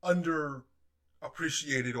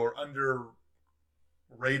underappreciated or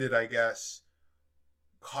underrated, I guess,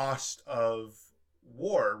 cost of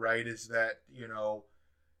war, right? Is that,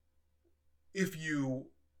 if you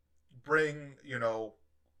bring,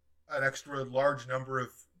 an extra large number of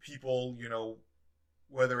people,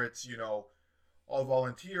 whether it's, all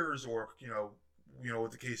volunteers or,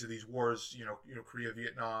 with the case of these wars, Korea,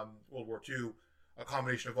 Vietnam, World War II, a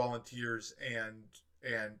combination of volunteers and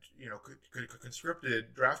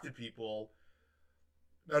conscripted, drafted people,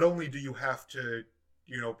 not only do you have to,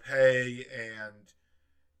 pay and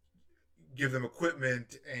give them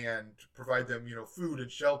equipment and provide them, food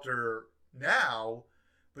and shelter now,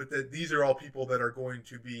 but that these are all people that are going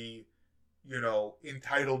to be,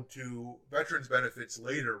 entitled to veterans benefits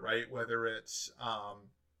later, right? Whether it's,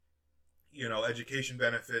 education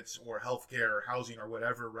benefits or healthcare or housing or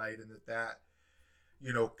whatever, right? And that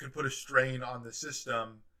could put a strain on the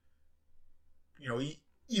system,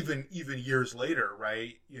 even years later,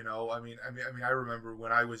 right? I remember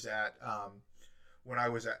when I was at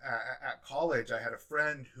college, I had a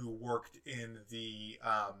friend who worked in the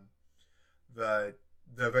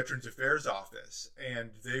Veterans Affairs office,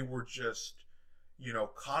 and they were just,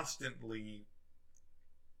 constantly,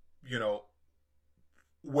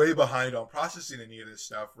 way behind on processing any of this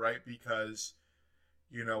stuff, right? Because,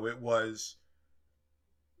 it was,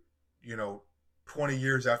 20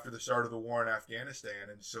 years after the start of the war in Afghanistan.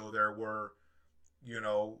 And so there were,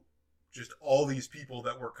 just all these people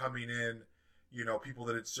that were coming in, people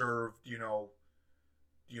that had served,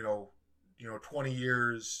 20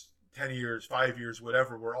 years, 10 years, 5 years,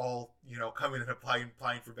 whatever, were all, coming and applying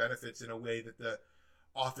for benefits in a way that the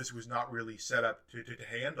office was not really set up to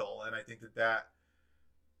handle. And I think that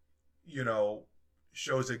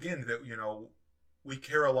shows again that, we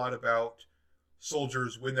care a lot about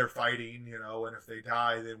soldiers when they're fighting, and if they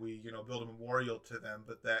die, then we, build a memorial to them.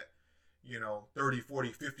 But that, 30,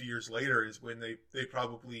 40, 50 years later is when they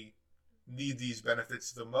probably need these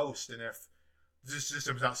benefits the most. And if this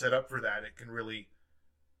system's not set up for that, it can really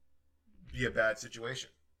be a bad situation.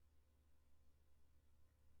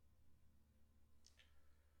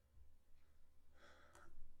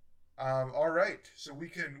 All right, so we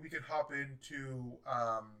can hop into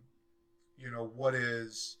what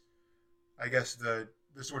is, I guess, the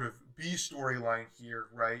sort of B storyline here,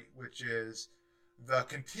 right? Which is the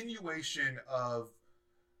continuation of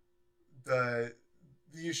the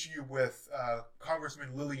issue with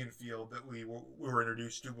Congressman Lillienfield that we were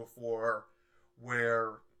introduced to before,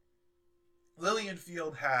 where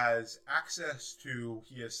Lillienfield has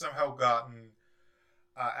he has somehow gotten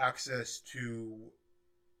access to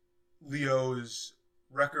Leo's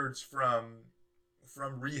records from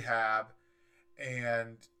rehab,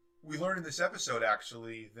 and we learn in this episode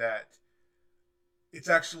actually that it's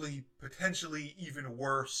actually potentially even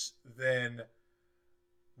worse than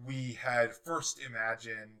we had first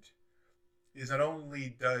imagined. Is not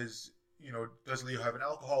only does does Leo have an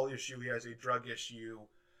alcohol issue? He has a drug issue,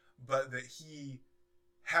 but that he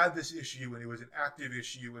had this issue and it was an active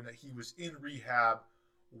issue, and that he was in rehab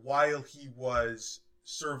while he was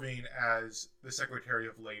serving as the Secretary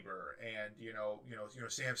of Labor. And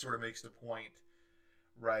Sam sort of makes the point,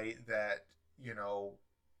 right, that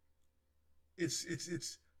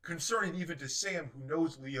it's concerning even to Sam, who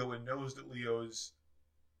knows Leo and knows that Leo's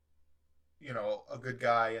a good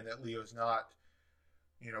guy, and that Leo's not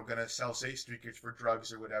gonna sell state streakers for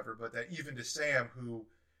drugs or whatever, but that even to Sam, who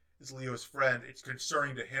is Leo's friend, it's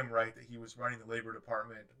concerning to him, right, that he was running the labor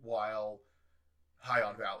department while high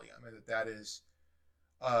on Valium, and that is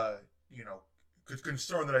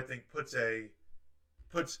concern that I think puts an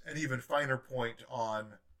even finer point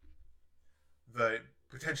on the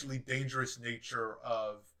potentially dangerous nature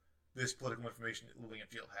of this political information that Lillian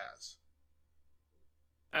Field has.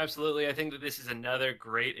 Absolutely. I think that this is another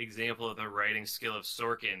great example of the writing skill of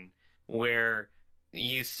Sorkin, where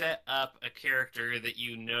you set up a character that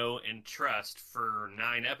you know and trust for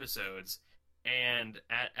 9 episodes, and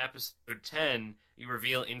at episode 10, you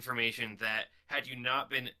reveal information that, had you not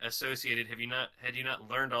been associated, had you not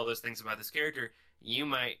learned all those things about this character, you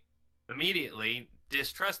might immediately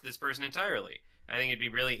distrust this person entirely. I think it'd be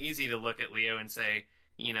really easy to look at Leo and say,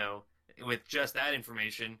 with just that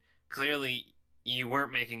information, clearly you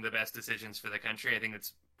weren't making the best decisions for the country. I think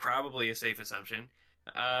that's probably a safe assumption.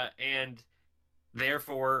 And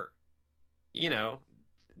therefore,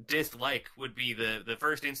 dislike would be the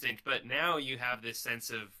first instinct. But now you have this sense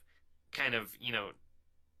of kind of,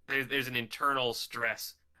 there's an internal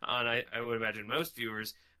stress on, I would imagine, most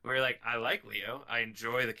viewers, where you're like, I like Leo. I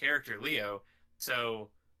enjoy the character Leo. So,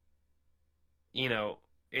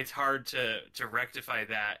 it's hard to rectify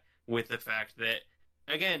that with the fact that,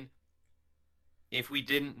 again, if we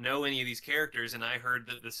didn't know any of these characters, and I heard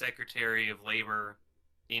that the Secretary of Labor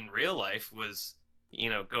in real life was,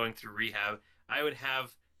 going through rehab, I would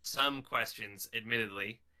have some questions,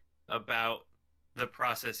 admittedly, about the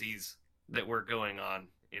processes that were going on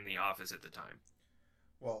in the office at the time.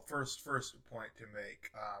 Well, first point to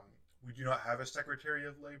make, we do not have a Secretary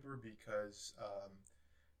of Labor because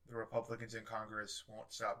the Republicans in Congress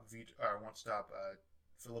won't stop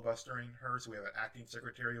filibustering her. So we have an acting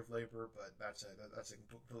Secretary of Labor, but that's a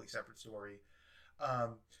completely separate story.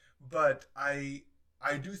 But I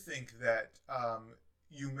do think that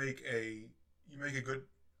you make a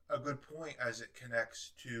good point as it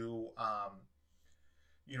connects to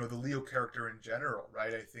the Leo character in general,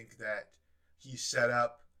 right? I think that he's set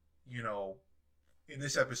up, in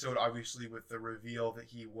this episode, obviously, with the reveal that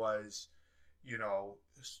he was,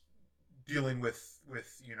 dealing with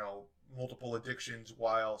multiple addictions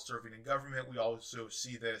while serving in government. We also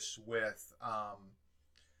see this with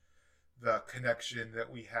the connection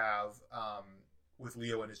that we have with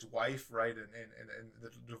Leo and his wife, right? And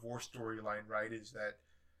the divorce storyline, right, is that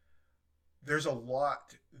there's a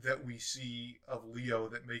lot that we see of Leo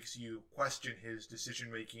that makes you question his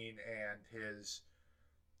decision-making and his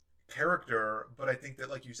character. But I think that,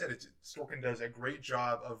 like you said, Sorkin does a great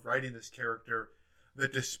job of writing this character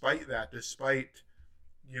that despite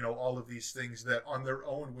all of these things that on their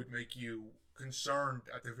own would make you concerned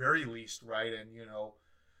at the very least, right? And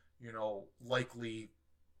likely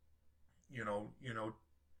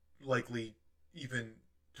even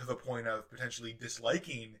to the point of potentially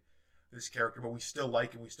disliking this character, but we still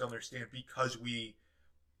like and we still understand because we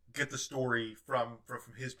get the story from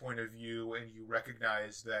his point of view, and you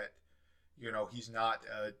recognize that he's not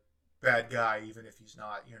a bad guy, even if he's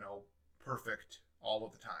not perfect all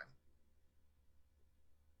of the time.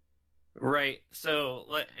 Right. So,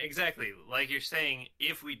 exactly, like you're saying,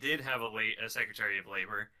 if we did have a Secretary of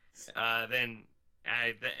Labor, then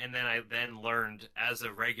I learned as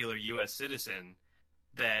a regular U.S. citizen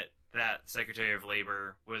that Secretary of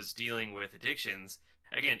Labor was dealing with addictions.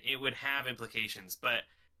 Again, it would have implications, but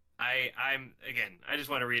I just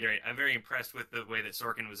want to reiterate, I'm very impressed with the way that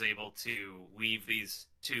Sorkin was able to weave these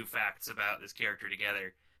two facts about this character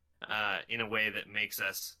together in a way that makes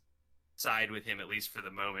us side with him, at least for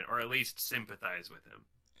the moment, or at least sympathize with him.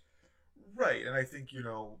 Right, and I think,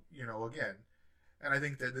 again, and I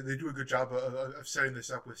think that they do a good job of setting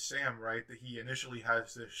this up with Sam, right? That he initially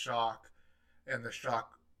has this shock, and the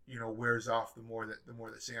shock, wears off the more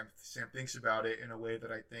that Sam thinks about it, in a way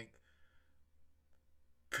that I think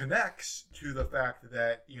connects to the fact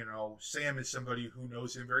that, Sam is somebody who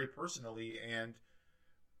knows him very personally, and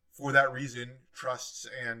for that reason trusts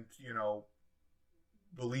and,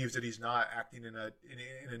 believes that he's not acting in a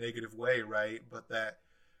negative way, right? But that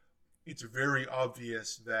it's very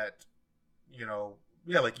obvious that,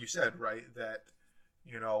 like you said, right, that,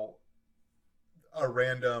 a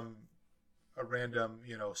random a random,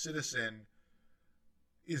 citizen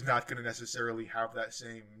is not going to necessarily have that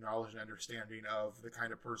same knowledge and understanding of the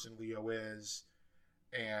kind of person Leo is,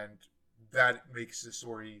 and that makes the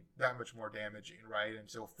story that much more damaging, right? And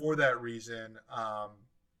so for that reason,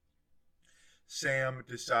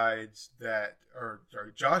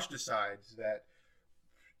 Josh decides that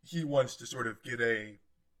he wants to sort of get a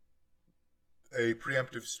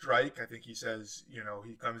preemptive strike. I think he says,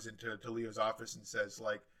 he comes into Leo's office and says,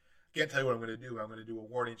 like, I can't tell you what I'm going to do. I'm going to do a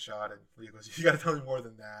warning shot. And Leo goes, you got to tell me more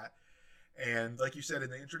than that. And like you said in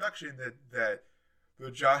the introduction, that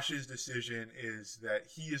Josh's decision is that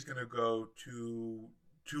he is going to go to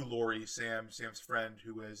Lori, Sam's friend,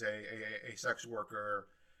 who is a sex worker,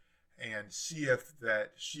 and see if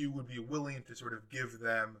that she would be willing to sort of give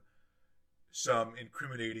them some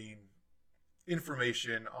incriminating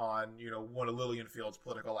information on, one of Lillian Field's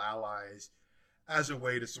political allies, as a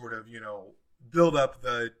way to sort of, build up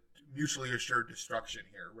the mutually assured destruction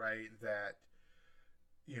here, right? That,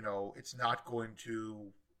 it's not going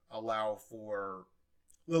to allow for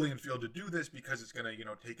Lillian Field to do this because it's going to,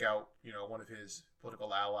 take out, one of his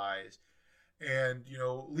political allies. And,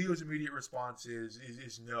 Leo's immediate response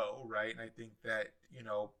is no, right? And I think that,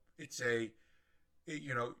 it's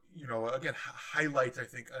again, highlights, I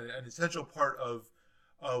think, an essential part of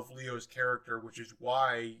Leo's character, which is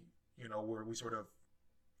why, where we sort of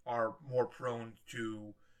are more prone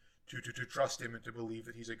to trust him and to believe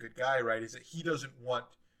that he's a good guy, right? Is that he doesn't want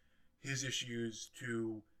his issues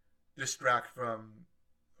to distract from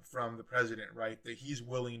the president, right? That he's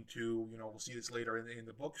willing to, we'll see this later in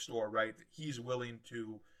the bookstore, right? That he's willing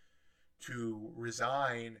to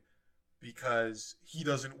resign because he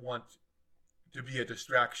doesn't want to be a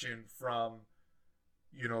distraction from,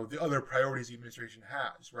 the other priorities the administration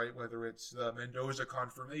has, right? Whether it's the Mendoza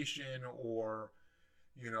confirmation or,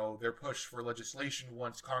 their push for legislation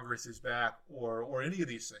once Congress is back, or any of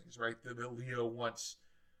these things, right? That Leo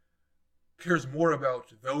cares more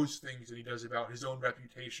about those things than he does about his own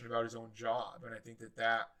reputation, about his own job. And I think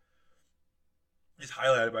that is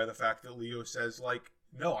highlighted by the fact that Leo says, like,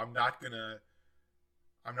 no, I'm not gonna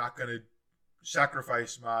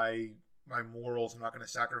sacrifice my morals. I'm not going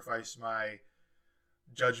to sacrifice my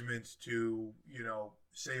judgment to,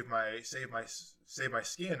 save my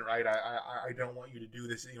skin, right? I don't want you to do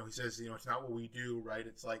this. He says, it's not what we do, right?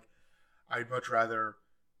 It's like, I'd much rather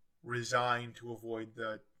resign to avoid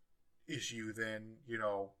the issue than,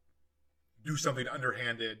 do something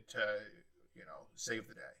underhanded to, save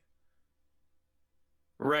the day.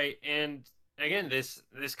 Right. And again, this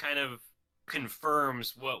kind of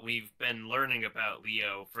confirms what we've been learning about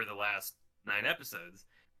Leo for the last 9 episodes,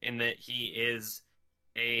 in that he is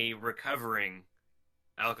a recovering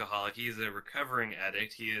alcoholic. He is a recovering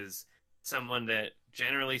addict. He is someone that,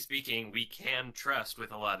 generally speaking, we can trust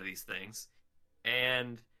with a lot of these things.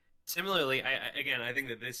 And similarly, I think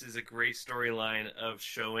that this is a great storyline of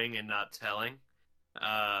showing and not telling.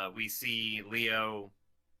 We see Leo,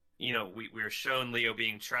 we're shown Leo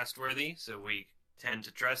being trustworthy, so we tend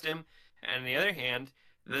to trust him. And on the other hand,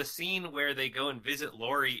 the scene where they go and visit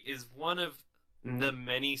Lori is one of the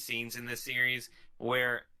many scenes in this series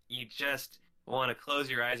where you just want to close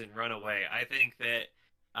your eyes and run away. I think that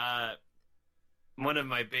one of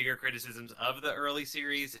my bigger criticisms of the early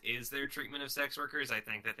series is their treatment of sex workers. I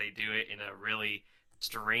think that they do it in a really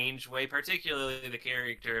strange way, particularly the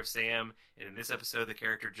character of Sam, and in this episode, the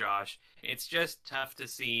character Josh. It's just tough to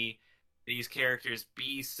see these characters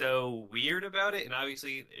be so weird about it, and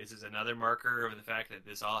obviously this is another marker of the fact that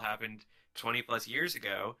this all happened 20 plus years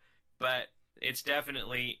ago, but it's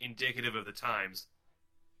definitely indicative of the times.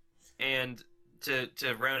 And to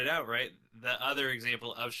round it out, right, the other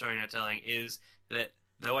example of showing not telling is that,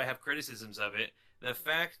 though I have criticisms of it, the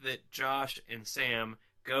fact that Josh and Sam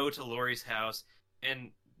go to Lori's house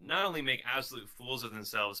and not only make absolute fools of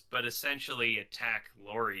themselves, but essentially attack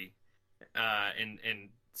Lori and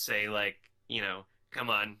say, like, come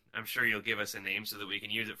on, I'm sure you'll give us a name so that we can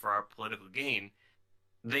use it for our political gain.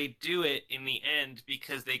 They do it in the end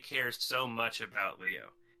because they care so much about Leo,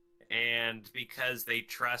 and because they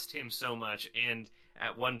trust him so much. And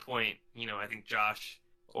at one point, I think Josh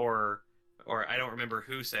or I don't remember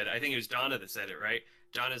who said, I think it was Donna that said it, right?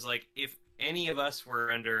 Donna's like, if any of us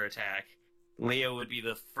were under attack, Leo would be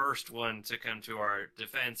the first one to come to our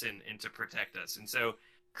defense and to protect us. And so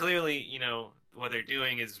clearly, what they're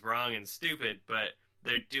doing is wrong and stupid, but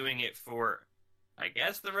they're doing it for, I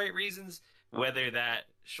guess, the right reasons. Whether that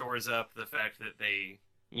shores up the fact that they,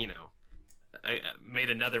 made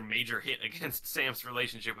another major hit against Sam's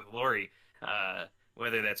relationship with Lori,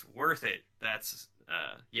 whether that's worth it, that's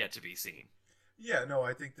yet to be seen. Yeah, no,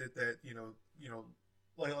 I think that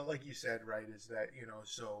like you said, right, is that,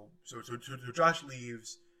 so Josh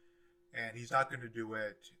leaves and he's not going to do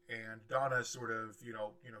it, and Donna sort of,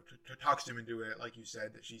 talks him into it, like you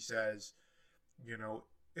said, that she says, you know,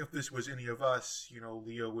 if this was any of us,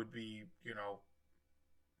 Leo would be,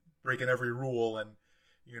 breaking every rule and,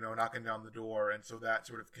 knocking down the door, and so that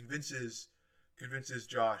sort of convinces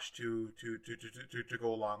Josh to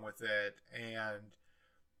go along with it, and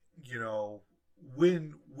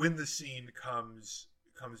when the scene comes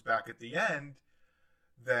back at the end,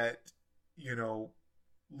 that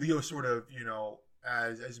Leo sort of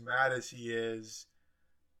as mad as he is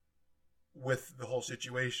with the whole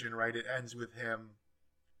situation, right? It ends with him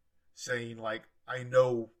saying like, "I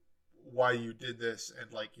know why you did this,"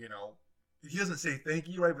 and like he doesn't say thank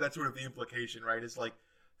you, right? But that's sort of the implication, right? It's like,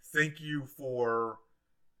 thank you for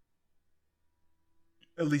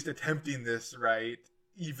at least attempting this, right?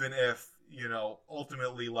 Even if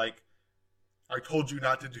ultimately, like, I told you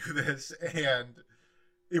not to do this and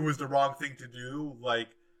it was the wrong thing to do.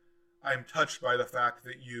 Like, I'm touched by the fact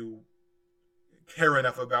that you care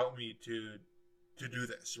enough about me to do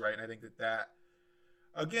this, right? And I think that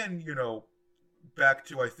again, back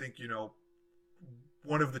to, I think,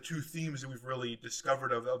 one of the two themes that we've really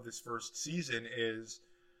discovered of this first season is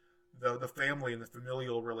the family and the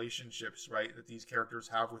familial relationships, right, that these characters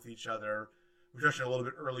have with each other. We touched on a little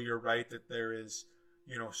bit earlier, right, that there is,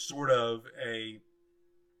 sort of a,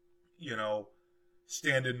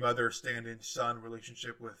 stand-in mother, stand-in son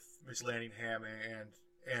relationship with Miss Lanningham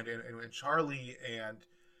and Charlie, and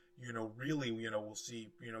really, we'll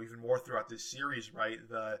see, even more throughout this series, right,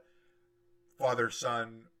 the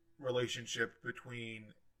father-son relationship between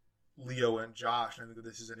Leo and Josh. And I think that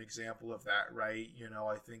this is an example of that, right?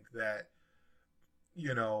 I think that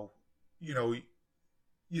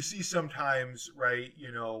you see sometimes, right,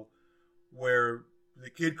 where the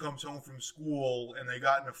kid comes home from school and they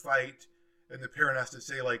got in a fight and the parent has to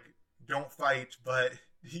say like, don't fight, but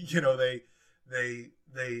they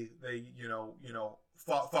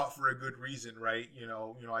fought for a good reason, right?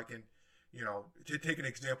 I can to take an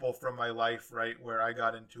example from my life, right, where I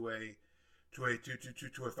got into a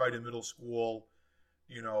fight in middle school,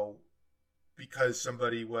 because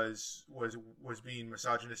somebody was being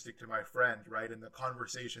misogynistic to my friend, right? And the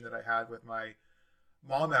conversation that I had with my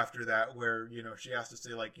mom after that, where she has to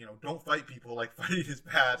say like, don't fight people, like fighting is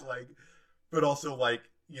bad, like, but also like,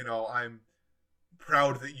 I'm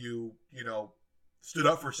proud that you stood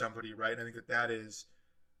up for somebody, right? And I think that is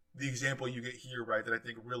the example you get here, right? That I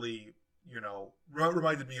think really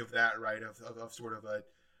reminded me of that, right? Of sort of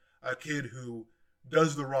a kid who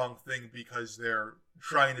does the wrong thing because they're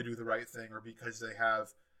trying to do the right thing, or because they have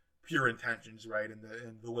pure intentions, right? And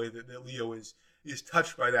the way that Leo is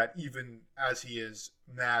touched by that, even as he is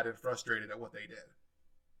mad and frustrated at what they did.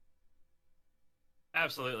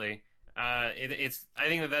 Absolutely. It's I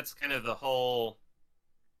think that's kind of the whole.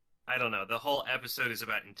 I don't know. The whole episode is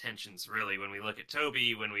about intentions, really. When we look at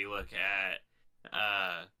Toby, when we look at,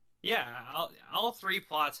 yeah, all three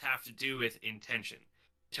plots have to do with intention.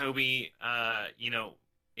 Toby,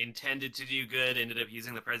 intended to do good, ended up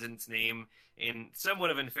using the president's name in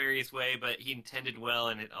somewhat of a nefarious way, but he intended well,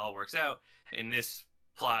 and it all works out. In this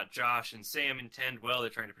plot, Josh and Sam intend well. They're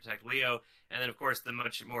trying to protect Leo. And then, of course, the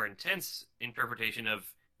much more intense interpretation of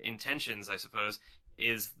intentions, I suppose,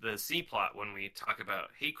 is the C plot when we talk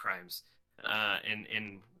about hate crimes,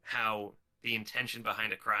 and how the intention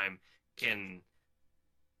behind a crime can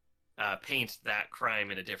paint that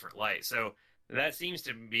crime in a different light. So that seems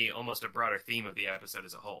to be almost a broader theme of the episode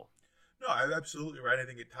as a whole. No, absolutely right. I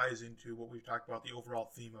think it ties into what we've talked about, the overall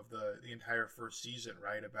theme of the entire first season,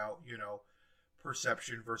 right? About,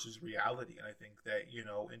 perception versus reality. And I think that,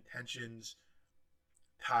 intentions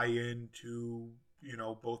tie into,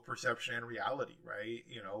 both perception and reality, right?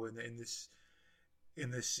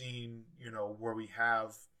 In this scene, where we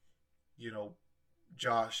have,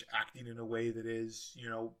 Josh acting in a way that is,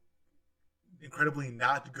 incredibly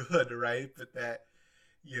not good, right? But that,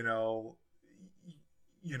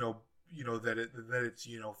 that it's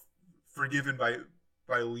forgiven by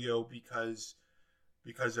Leo because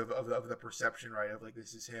of the perception, right? Of like,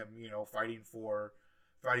 this is him, fighting for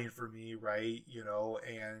me, right?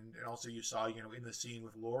 And also you saw, in the scene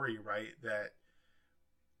with Lori, right, that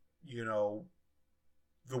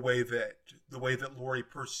the way that Lori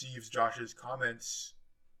perceives Josh's comments,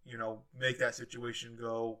 make that situation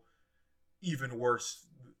go even worse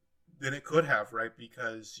than it could have, right?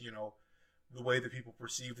 Because the way that people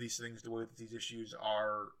perceive these things, the way that these issues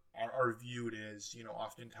are viewed is,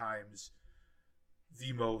 oftentimes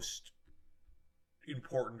the most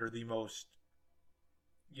important, or the most,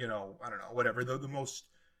 I don't know, whatever, the most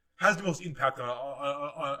has the most impact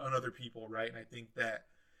on other people, right? And I think that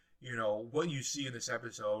what you see in this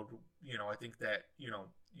episode, I think that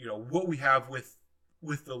what we have with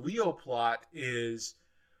the Leo plot is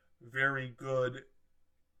very good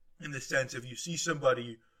in the sense if you see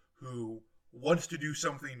somebody who wants to do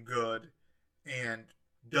something good and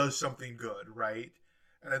does something good, right?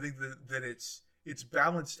 And I think that it's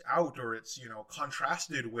balanced out, or it's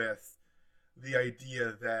contrasted with the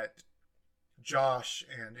idea that Josh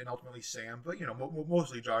and ultimately Sam, but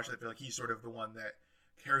mostly Josh. I feel like he's sort of the one that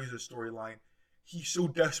carries the storyline. He so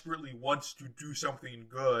desperately wants to do something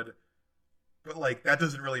good, but like that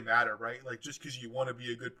doesn't really matter, right? Like just because you want to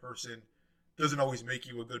be a good person doesn't always make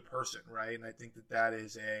you a good person, right? And I think that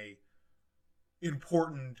is a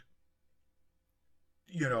important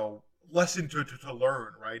lesson to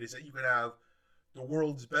learn, right? Is that you can have the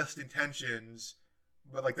world's best intentions,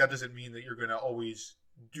 but like that doesn't mean that you're going to always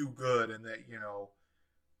do good, and that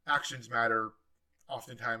actions matter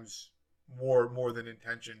oftentimes more than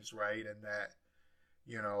intentions, right? And that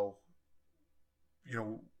you know you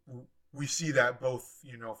know we see that both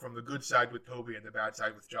from the good side with Toby and the bad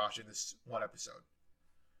side with Josh in this one episode.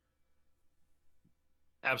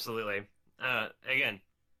 Absolutely. Again,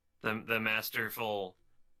 the masterful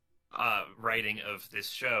writing of this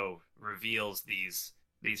show reveals these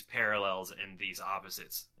parallels and these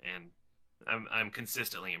opposites, and I'm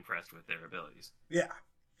consistently impressed with their abilities. Yeah.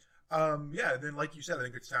 Yeah, and then like you said, I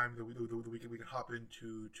think it's time that we can hop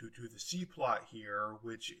into the C plot here,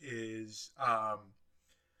 which is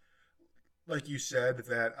like you said,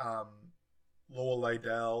 that Lowell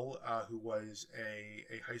Lydell, who was a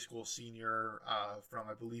high school senior from,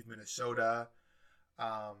 I believe, Minnesota.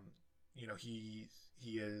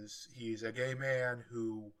 He's a gay man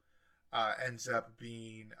who ends up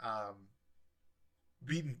being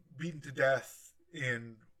beaten to death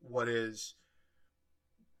in what is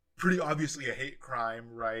pretty obviously a hate crime,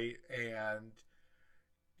 right? And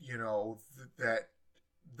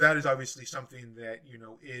that is obviously something that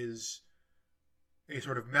is a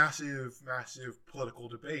sort of massive political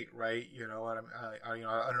debate, right? And I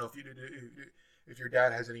don't know if your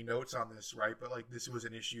dad has any notes on this, right? But like this was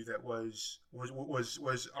an issue that was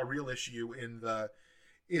a real issue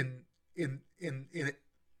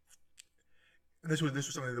this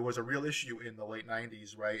was something that was a real issue in the late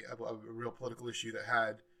 90s, right? A real political issue that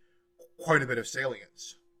had quite a bit of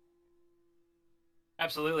salience.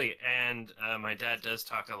 Absolutely, and my dad does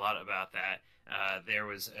talk a lot about that. There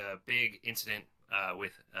was a big incident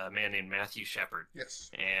with a man named Matthew Shepard.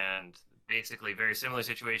 Yes. And basically, very similar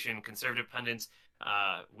situation. Conservative pundits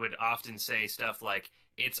would often say stuff like,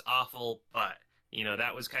 it's awful, but,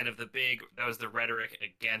 that was kind of that was the rhetoric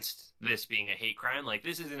against this being a hate crime. Like,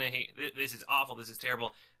 this is awful, this is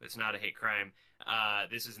terrible, but it's not a hate crime.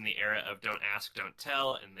 This is in the era of don't ask, don't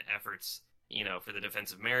tell, and the efforts, for the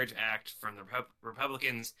Defense of Marriage Act from the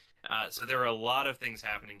Republicans. So there are a lot of things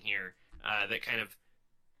happening here that kind of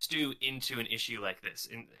stew into an issue like this.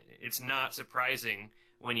 And it's not surprising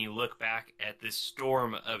when you look back at this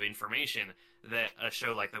storm of information that a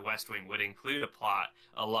show like The West Wing would include a plot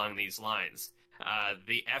along these lines.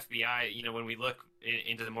 The FBI, when we look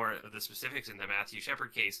into the more of the specifics in the Matthew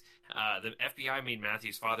Shepard case, the FBI made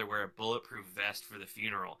Matthew's father wear a bulletproof vest for the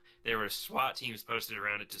funeral. There were SWAT teams posted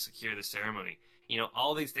around it to secure the ceremony.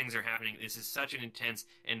 All these things are happening. This is such an intense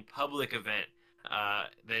and public event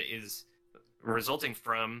that is resulting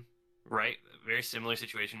from, right, a very similar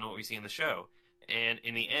situation to what we see in the show. And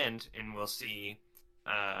in the end, and we'll see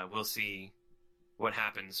what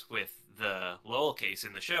happens with the Lowell case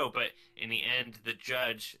in the show, but in the end, the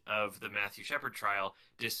judge of the Matthew Shepard trial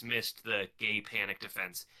dismissed the gay panic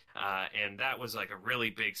defense. And that was like a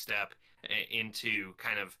really big step into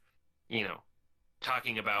kind of,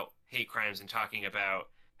 talking about hate crimes and talking about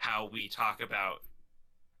how we talk about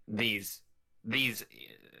these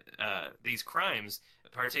crimes,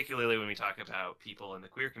 particularly when we talk about people in the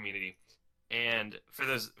queer community. And for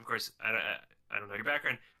those, of course, I don't know your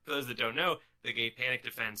background. For those that don't know, the gay panic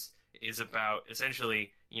defense is about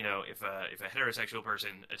essentially, if a heterosexual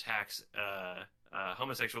person attacks a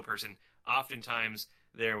homosexual person, oftentimes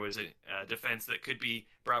there was a defense that could be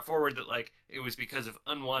brought forward that like it was because of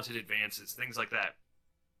unwanted advances, things like that.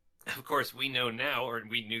 Of course, we know now, or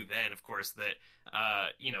we knew then, of course, that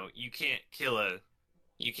you can't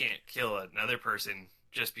kill another person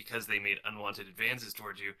just because they made unwanted advances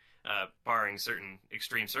towards you, barring certain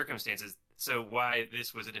extreme circumstances. So why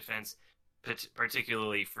this was a defense,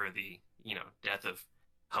 particularly for the death of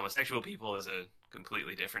homosexual people, is a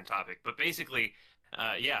completely different topic. But basically,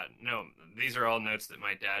 Yeah, no, these are all notes that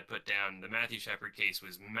my dad put down. The Matthew Shepard case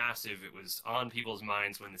was massive. It was on people's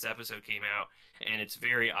minds when this episode came out, and it's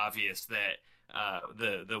very obvious that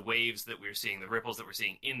the waves that we're seeing, the ripples that we're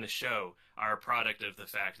seeing in the show, are a product of the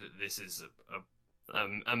fact that this is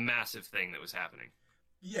a massive thing that was happening.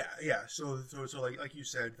 Yeah. So like you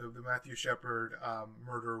said, the Matthew Shepard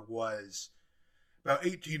murder was about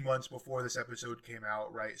 18 months before this episode came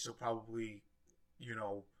out, right? So probably, you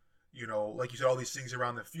know, like you said, all these things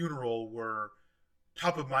around the funeral were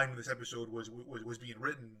top of mind when this episode was being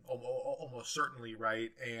written, almost certainly,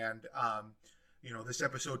 right? And this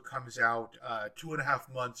episode comes out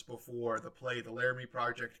 2.5 months before the play, The Laramie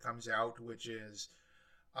Project, comes out, which is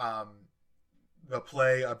the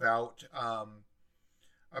play about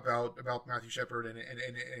Matthew Shepard and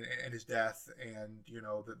his death, and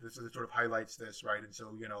this sort of highlights this, right? And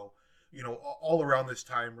so all around this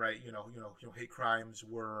time, right, hate crimes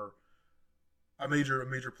were a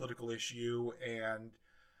major political issue, and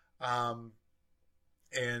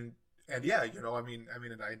yeah, and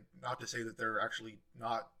not to say that they're actually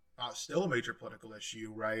not still a major political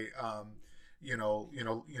issue, right?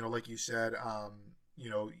 Like you said, that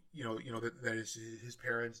is his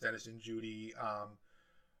parents, Dennis and Judy,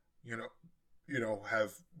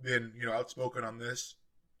 have been, outspoken on this,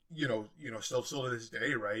 still to this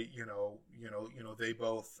day, right?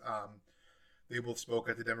 They both spoke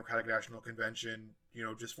at the Democratic National Convention,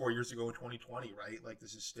 just 4 years ago in 2020, right? Like,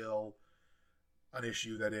 this is still an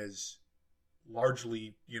issue that is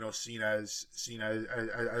largely, seen as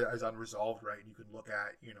unresolved, right? And you can look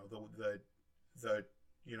at, the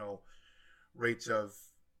rates of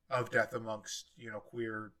death amongst,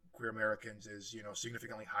 queer Americans is,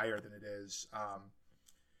 significantly higher than it is,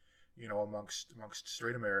 amongst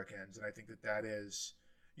straight Americans. And I think that is,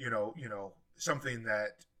 something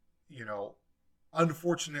that,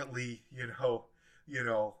 unfortunately,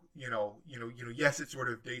 yes, it sort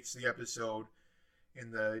of dates the episode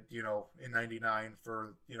in in '99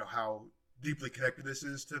 for, how deeply connected this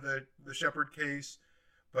is to the Shepard case.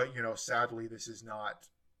 But, sadly, this is not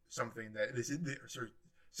something that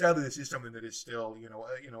sadly, this is something that is still,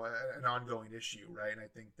 an ongoing issue, right? And I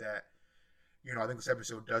think that, I think this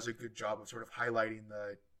episode does a good job of sort of highlighting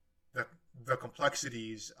the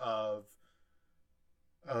complexities of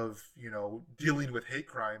dealing with hate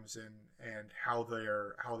crimes and how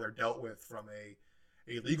they're dealt with from a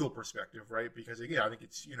legal perspective, right? Because again, I think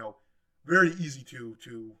it's very easy to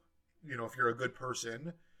if you're a good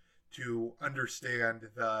person, to understand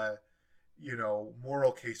the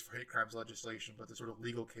moral case for hate crimes legislation, but the sort of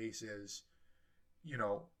legal case is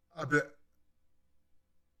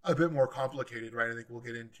a bit more complicated, right? I think we'll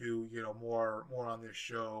get into more on this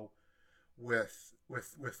show with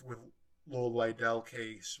Lowell Lydell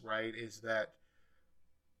case, right? Is that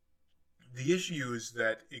the issues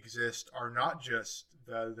that exist are not just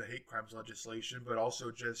the hate crimes legislation, but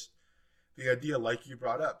also just the idea, like you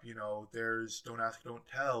brought up, there's don't ask, don't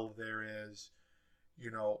tell. There is,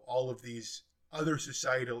 all of these other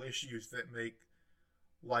societal issues that make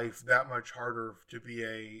life that much harder to be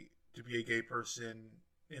a gay person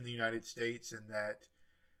in the United States, and that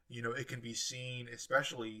it can be seen,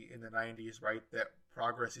 especially in the 90s, right, that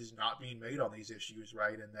progress is not being made on these issues,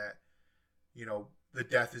 right, and that the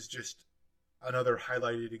death is just another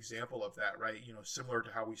highlighted example of that, right? Similar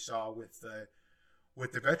to how we saw with the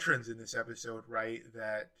veterans in this episode, right,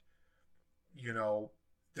 that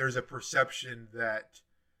there's a perception that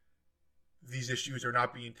these issues are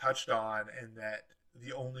not being touched on, and that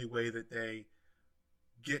the only way that they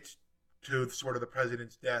get to sort of the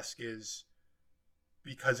president's desk is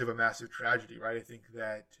because of a massive tragedy, right? I think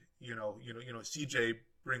that CJ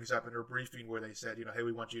brings up in her briefing where they said, hey,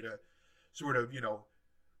 we want you to sort of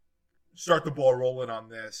start the ball rolling on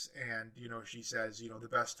this, and she says the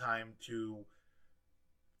best time to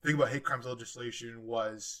think about hate crimes legislation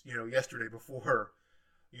was yesterday, before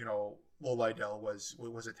Lowell Lydell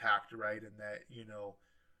was attacked, right? And that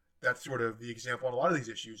that's sort of the example on a lot of these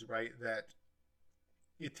issues, right? That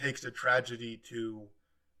it takes a tragedy to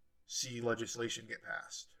see legislation get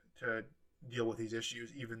passed to deal with these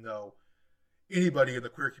issues, even though anybody in the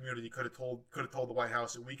queer community could have told the White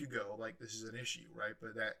House a week ago, like, this is an issue, right?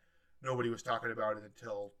 But that nobody was talking about it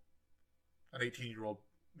until an 18-year-old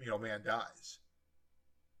man dies.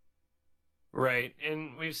 Right,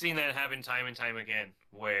 and we've seen that happen time and time again,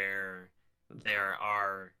 where there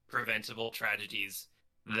are preventable tragedies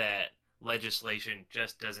that legislation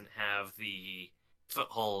just doesn't have the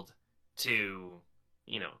foothold to,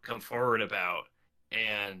 come forward about.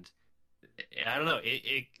 And I don't know,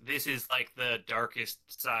 this is like the darkest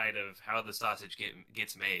side of how the sausage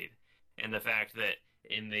gets made, and the fact that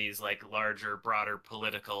in these like larger, broader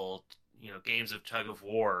political, games of tug of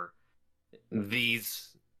war,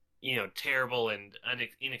 these, terrible and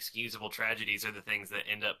inexcusable tragedies are the things that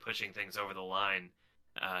end up pushing things over the line,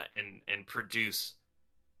 and produce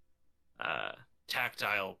uh,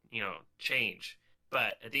 tactile, change.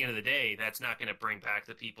 But at the end of the day, that's not going to bring back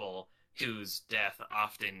the people whose death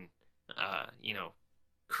often,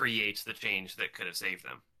 creates the change that could have saved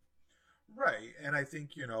them. Right, and I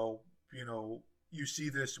think you see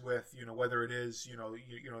this with whether it is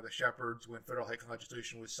the shepherds when federal hate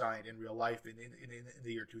legislation was signed in real life in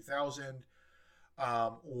the year 2000,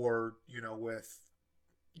 or with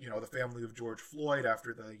the family of George Floyd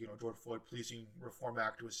after the George Floyd Policing Reform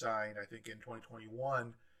Act was signed, I think in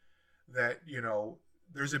 2021, that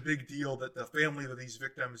there's a big deal that the family of these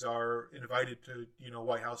victims are invited to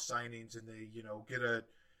White House signings, and they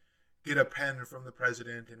get a pen from the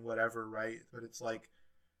president and whatever, right? But it's like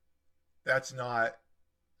that's not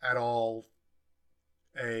at all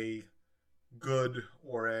a good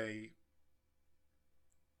or a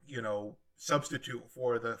substitute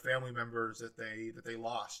for the family members that they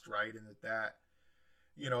lost, right? And that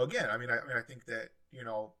again, I think that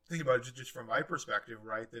think about it just from my perspective,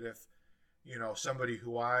 right? That if somebody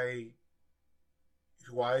who I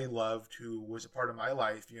loved, who was a part of my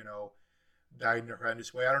life, died in a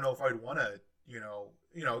horrendous way, I don't know if I'd want to,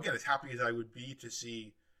 again, as happy as I would be to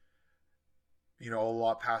see a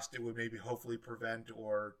law passed that would maybe hopefully prevent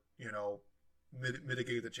or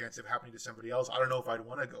mitigate the chance of happening to somebody else. I don't know if I'd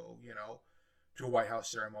want to go to a White House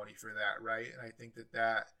ceremony for that, right? And I think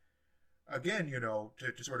that again,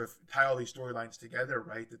 to sort of tie all these storylines together,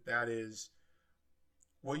 right, that is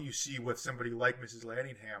what you see with somebody like Mrs.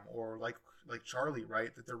 Landingham or like Charlie,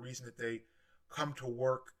 right? That the reason that they come to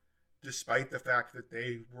work despite the fact that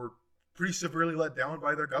they were pretty severely let down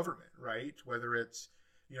by their government, right? Whether it's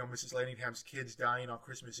Mrs. Landingham's kids dying on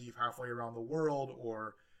Christmas Eve halfway around the world,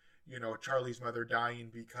 or Charlie's mother dying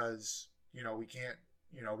because we can't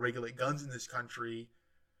regulate guns in this country,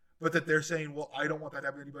 but that they're saying, well, I don't want that to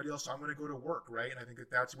happen to anybody else, so I'm going to go to work, right? And I think that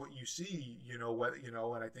that's what you see, and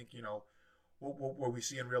I think what we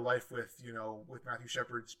see in real life with with Matthew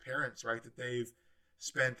Shepard's parents, right? That they've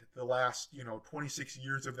spent the last 26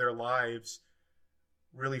 years of their lives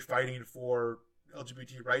really fighting for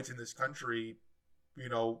LGBT rights in this country,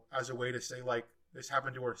 as a way to say, like, this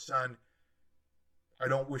happened to our son. I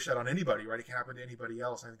don't wish that on anybody, right? It can't happen to anybody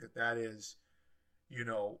else. I think that is,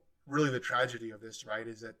 really the tragedy of this, right?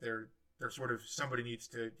 Is that they're sort of, somebody needs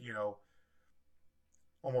to,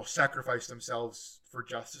 almost sacrifice themselves for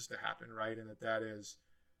justice to happen, right? And that is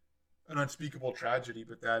an unspeakable tragedy,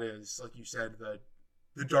 but that is, like you said,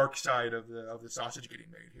 the dark side of the sausage getting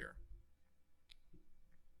made here.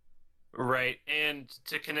 Right, and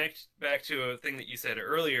to connect back to a thing that you said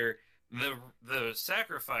earlier, the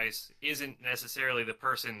sacrifice isn't necessarily the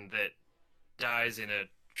person that dies in a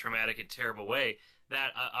traumatic and terrible way.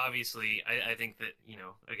 That obviously, I think that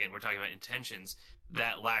again, we're talking about intentions.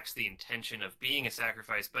 That lacks the intention of being a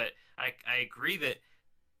sacrifice. But I agree that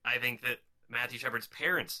I think that Matthew Shepard's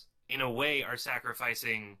parents, in a way, are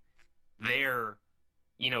sacrificing their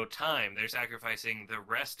time. They're sacrificing the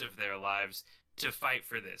rest of their lives to fight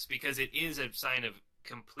for this, because it is a sign of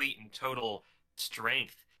complete and total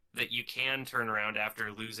strength that you can turn around after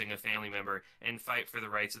losing a family member and fight for the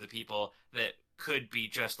rights of the people that could be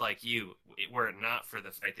just like you, were it not for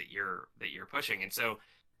the fight that you're pushing. And so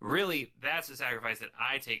really, that's the sacrifice that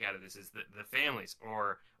I take out of this, is the families,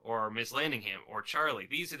 or Miss Landingham or Charlie.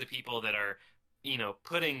 These are the people that are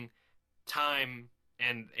putting time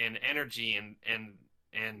and energy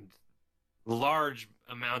and large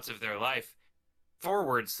amounts of their life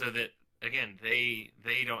forward, so that again they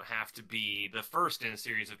don't have to be the first in a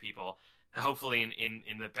series of people. Hopefully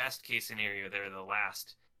in the best case scenario, they're the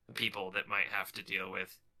last people that might have to deal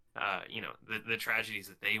with the tragedies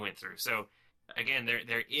that they went through. So again,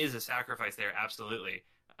 there is a sacrifice there, absolutely.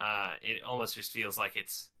 It almost just feels like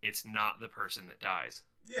it's not the person that dies.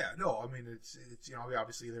 Yeah, no, I mean it's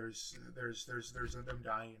obviously there's them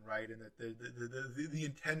dying, right? And that the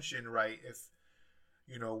intention, right? If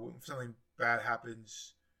if something bad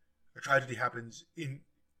happens, a tragedy happens in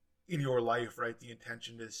your life, right? The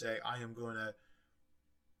intention to say, I am going to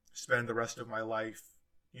spend the rest of my life,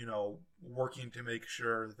 working to make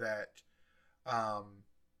sure that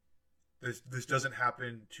this doesn't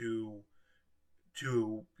happen to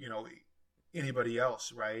anybody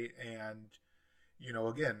else, right? And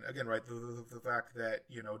again, right, the fact that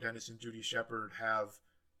Dennis and Judy Shepard have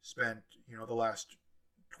spent the last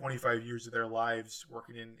 25 years of their lives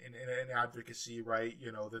working in advocacy, right?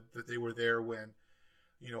 That they were there when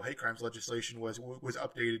hate crimes legislation was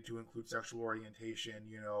updated to include sexual orientation,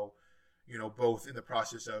 both in the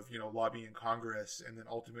process of, lobbying Congress and then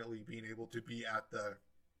ultimately being able to be at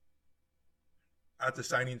the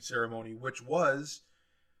signing ceremony, which was,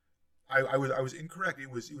 I was incorrect.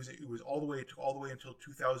 It was all the way until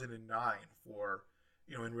 2009 for,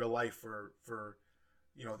 in real life for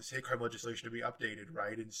this hate crime legislation to be updated,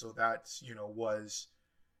 right? And so that's, was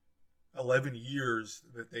 11 years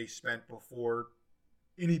that they spent before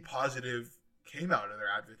any positive came out of their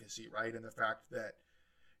advocacy, right? And the fact that,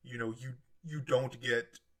 you don't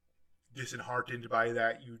get disheartened by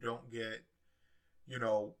that, you don't get,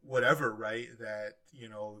 whatever, right? That,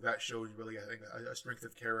 that shows really, I think, a strength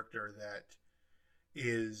of character that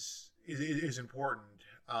is important,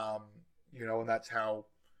 and that's how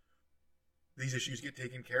these issues get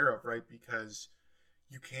taken care of, right? Because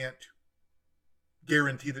you can't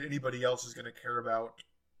guarantee that anybody else is going to care about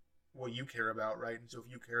what you care about, right? And so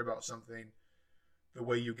if you care about something, the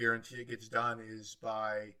way you guarantee it gets done is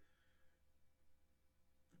by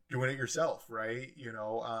doing it yourself, right?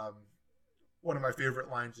 One of my favorite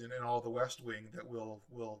lines in all the West Wing that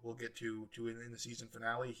we'll get to in the season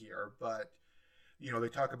finale here, but they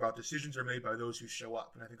talk about decisions are made by those who show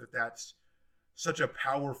up, and I think that that's such a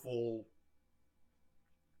powerful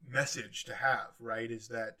message to have, right? Is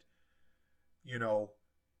that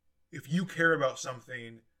if you care about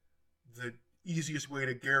something, the easiest way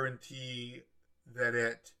to guarantee that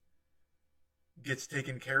it gets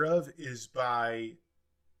taken care of is by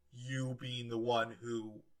you being the one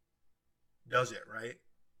who does it, right?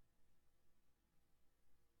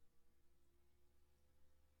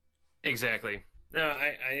 Exactly. No,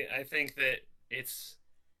 I think that it's,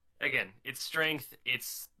 again, it's strength.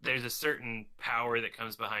 There's a certain power that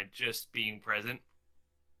comes behind just being present,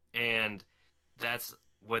 and that's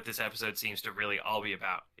what this episode seems to really all be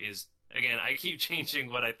about. Is, again, I keep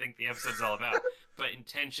changing what I think the episode's all about, but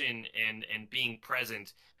intention and being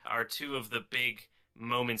present are two of the big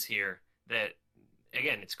moments here that,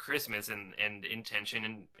 again, it's Christmas, and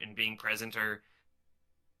intention and being present are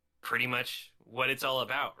pretty much what it's all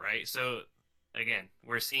about, right? So, again,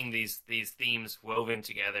 we're seeing these themes woven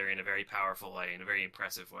together in a very powerful way, in a very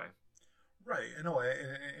impressive way. Right. And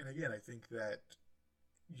again, I think that,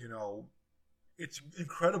 it's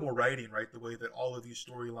incredible writing, right? The way that all of these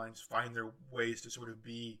storylines find their ways to sort of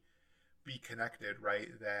be connected, right?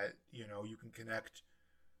 That, you can connect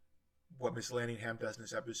what Miss Lanningham does in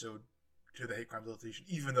this episode to the hate crimes legislation,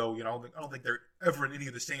 even though, I don't think they're ever in any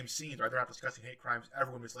of the same scenes, right? They're not discussing hate crimes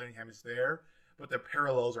ever when Miss Lanningham is there, but the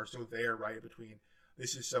parallels are so there, right? Between,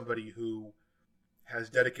 this is somebody who has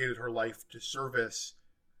dedicated her life to service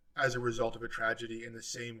as a result of a tragedy, in the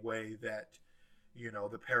same way that,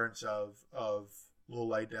 the parents of Lil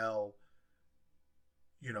Lydell,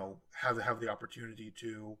 have the opportunity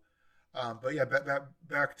to. But yeah,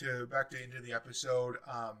 back to into the episode.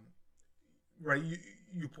 Right,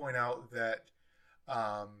 you point out that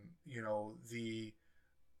the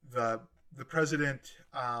president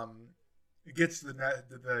gets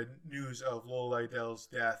the news of Lil Lydell's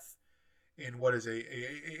death in what is a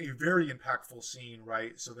very impactful scene,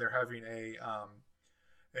 right? So they're having a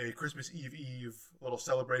Christmas Eve little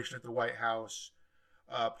celebration at the White House,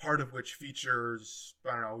 part of which features,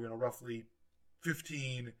 I don't know, roughly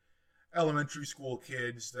 15 elementary school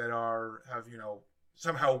kids that have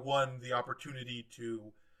somehow won the opportunity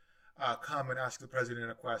to come and ask the president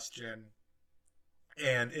a question,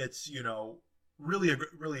 and it's really a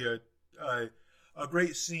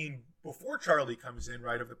great scene before Charlie comes in,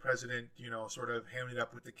 right? Of the president, sort of hamming it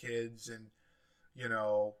up with the kids, and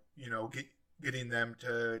getting them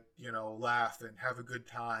to laugh and have a good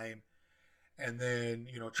time, and then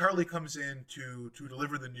Charlie comes in to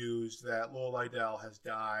deliver the news that Lil Lydell has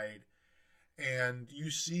died, and you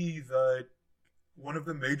see one of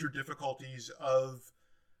the major difficulties of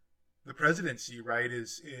the presidency, right,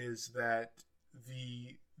 is that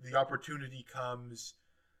the opportunity comes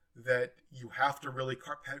that you have to really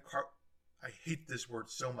I hate this word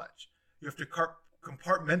so much. You have to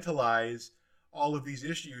compartmentalize all of these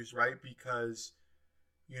issues, right? Because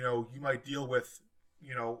you might deal with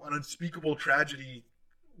an unspeakable tragedy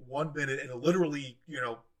 1 minute, and literally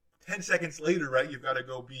 10 seconds later, right, you've got to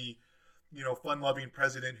go be fun-loving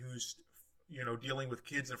president who's dealing with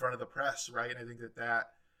kids in front of the press, right? And I think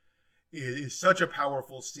that is such a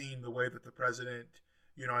powerful scene, the way that the president,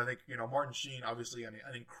 I think, Martin Sheen, obviously an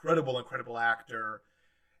incredible actor,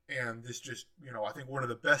 and this just, I think one of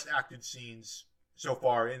the best acted scenes so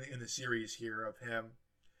far in the series here, of him,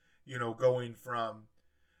 going from,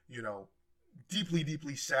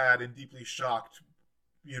 deeply sad and deeply shocked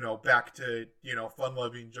back to, fun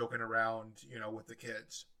loving, joking around, with the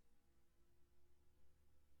kids.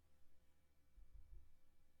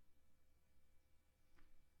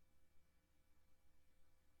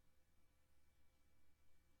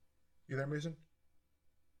 You there, Mason?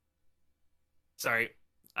 Sorry,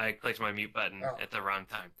 I clicked my mute button Oh, at the wrong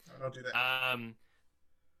time. don't do that.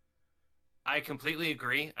 I completely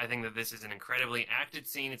agree. I think that this is an incredibly acted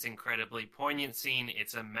scene. It's an incredibly poignant scene.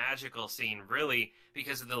 It's a magical scene, really,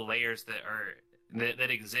 because of the layers that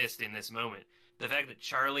exist in this moment. The fact that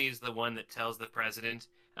Charlie is the one that tells the president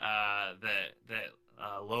that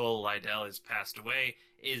Lowell Lydell has passed away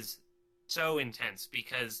is so intense,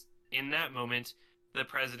 because in that moment, the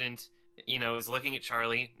president, is looking at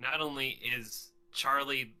Charlie. Not only is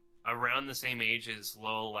Charlie around the same age as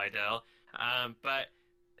Lowell Lydell, but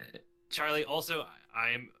Charlie also,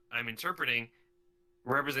 I'm interpreting,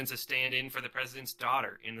 represents a stand-in for the president's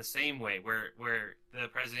daughter in the same way, where the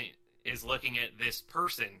president is looking at this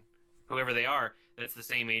person, whoever they are, that's the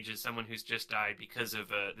same age as someone who's just died because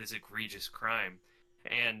of this egregious crime.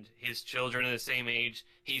 And his children are the same age.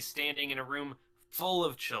 He's standing in a room full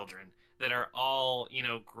of children that are all,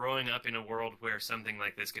 growing up in a world where something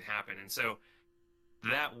like this could happen. And so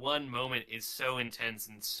that one moment is so intense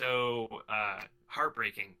and so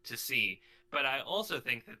heartbreaking to see. But I also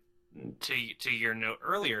think that, to your note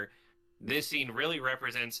earlier, this scene really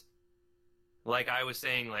represents, like I was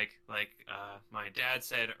saying, like my dad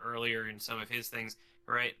said earlier in some of his things,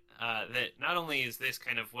 right? That not only is this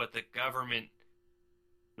kind of what the government,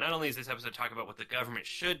 not only is this episode talking about what the government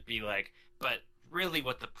should be like, but really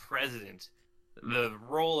what the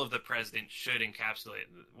role of the president should encapsulate.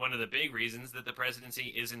 One of the big reasons that the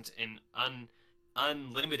presidency isn't an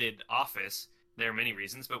unlimited office, there are many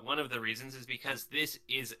reasons, but one of the reasons is because this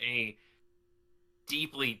is a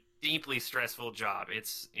deeply, deeply stressful job.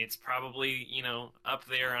 It's probably, up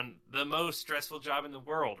there on the most stressful job in the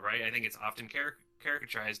world, right? I think it's often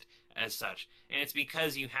caricatured as such. And it's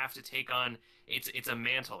because you have to take on, it's a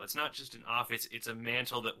mantle. It's not just an office, it's a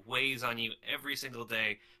mantle that weighs on you every single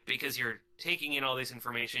day, because you're taking in all this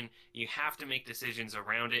information. You have to make decisions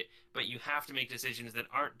around it, but you have to make decisions that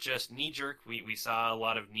aren't just knee-jerk. We saw a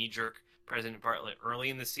lot of knee-jerk President Bartlett early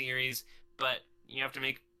in the series, but you have to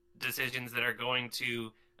make decisions that are going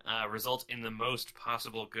to result in the most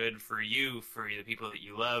possible good for you, for the people that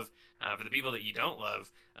you love, for the people that you don't love,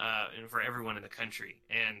 and for everyone in the country.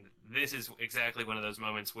 And this is exactly one of those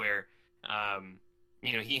moments where,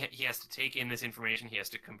 he has to take in this information, he has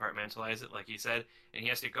to compartmentalize it, like you said, and he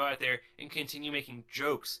has to go out there and continue making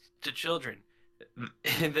jokes to children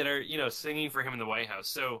that are, singing for him in the White House.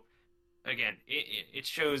 So, again, it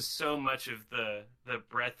shows so much of the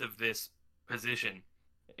breadth of this position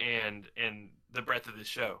and the breadth of this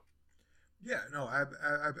show. Yeah, no,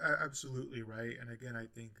 absolutely right. And again, I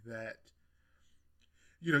think that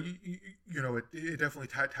it definitely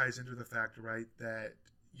ties into the fact, right, that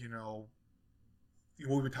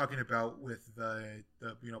what we've been talking about with the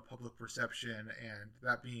public perception, and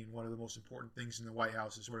that being one of the most important things in the White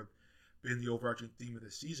House has sort of been the overarching theme of the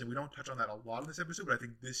season. We don't touch on that a lot in this episode, but I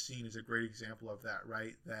think this scene is a great example of that,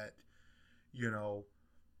 right? That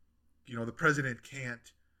the president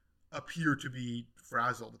can't appear to be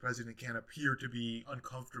frazzled. The president can't appear to be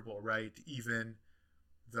uncomfortable, right? Even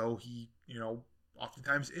though he,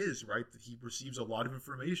 oftentimes is, right? That he receives a lot of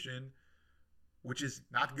information, which is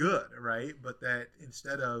not good, right? But that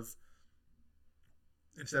instead of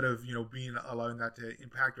being allowing that to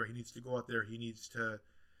impact, right, he needs to go out there. He needs to,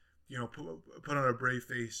 put on a brave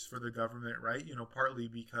face for the government, right? Partly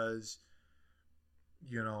because,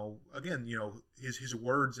 again, his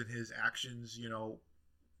words and his actions,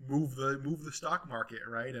 move the stock market,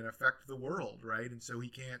 right, and affect the world, right? And so he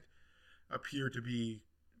can't appear to be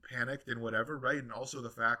panicked and whatever, right? And also the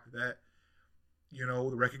fact that,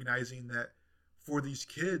 recognizing that for these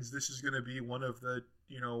kids, this is going to be one of the,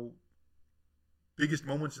 biggest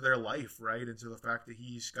moments of their life, right? And so the fact that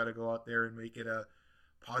he's got to go out there and make it a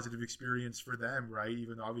positive experience for them, right?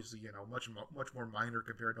 Even though obviously, much more minor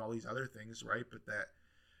compared to all these other things, right? But that,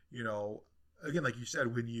 again, like you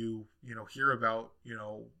said, when you hear about,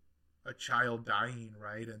 a child dying,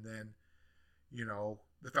 right? And then,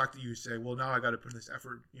 the fact that you say, well, now I got to put in this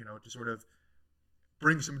effort, to sort of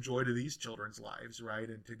bring some joy to these children's lives, right?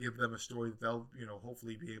 And to give them a story that they'll,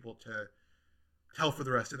 hopefully be able to tell for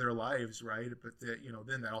the rest of their lives, right? But that,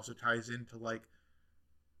 then that also ties into, like,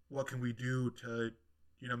 what can we do to,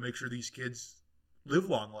 make sure these kids live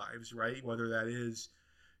long lives, right? Whether that is,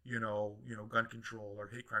 gun control or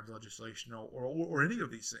hate crimes legislation or any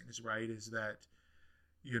of these things, right? Is that,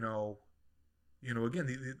 again,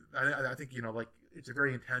 I think, like, it's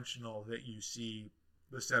very intentional that you see,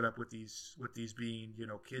 the setup with these being,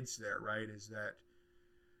 kids there, right? Is that,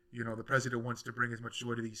 the president wants to bring as much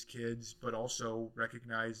joy to these kids, but also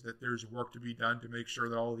recognize that there's work to be done to make sure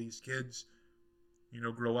that all of these kids,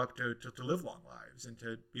 grow up to live long lives and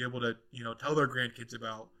to be able to, tell their grandkids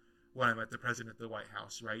about when I met the president at the White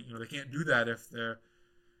House, right? They can't do that if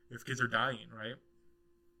kids are dying, right?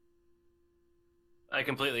 I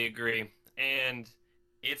completely agree. And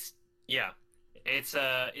it's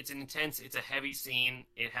an intense, it's a heavy scene.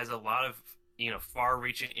 It has a lot of,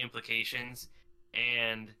 far-reaching implications,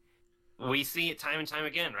 and we see it time and time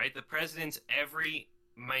again, right? The president's every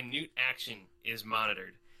minute action is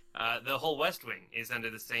monitored. The whole West Wing is under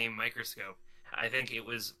the same microscope. I think it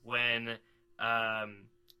was when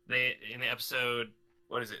they, in the episode,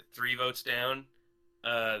 what is it, 3 Votes Down,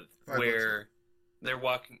 where they're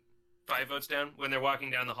walking, 5 votes down, when they're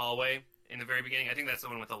walking down the hallway in the very beginning. I think that's the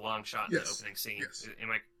one with the long shot in the opening scene. Yes.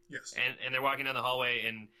 Yes. And they're walking down the hallway,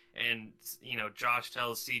 and Josh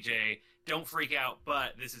tells CJ, "Don't freak out,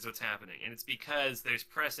 but this is what's happening." And it's because there's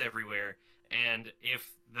press everywhere, and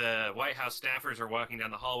if the White House staffers are walking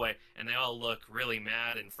down the hallway and they all look really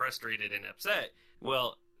mad and frustrated and upset,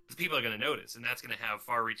 well, people are going to notice, and that's going to have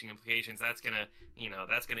far-reaching implications. That's going to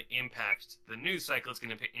impact the news cycle. It's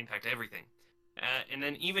going to impact everything. And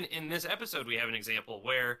then even in this episode, we have an example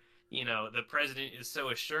where the president is so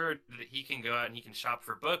assured that he can go out and he can shop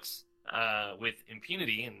for books with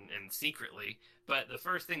impunity and secretly. But the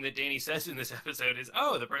first thing that Danny says in this episode is,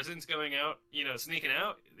 "Oh, the president's going out, sneaking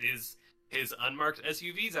out. Is his unmarked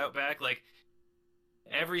SUV's out back." Like,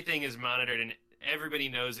 everything is monitored, and everybody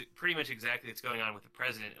knows pretty much exactly what's going on with the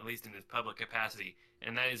president, at least in his public capacity.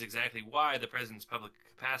 And that is exactly why the president's public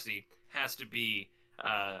capacity has to be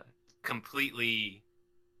completely,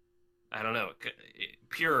 I don't know,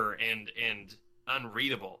 pure and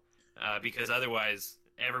unreadable, because otherwise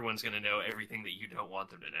everyone's going to know everything that you don't want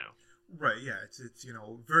them to know. Right. Yeah. It's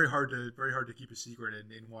very hard to keep a secret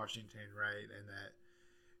in Washington, right? And that,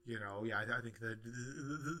 I think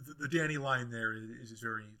the Danny line there is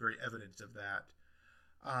very, very evidence of that.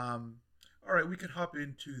 All right, we can hop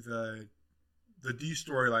into the D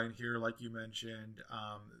storyline here, like you mentioned.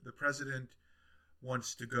 The president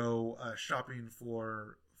wants to go shopping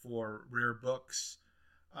for rare books.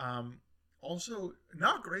 Also,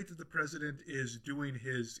 not great that the president is doing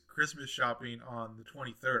his Christmas shopping on the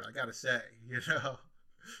 23rd. I gotta say,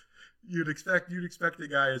 you'd expect a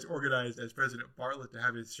guy as organized as President Bartlett to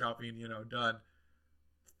have his shopping, done,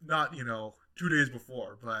 not 2 days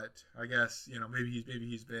before. But I guess maybe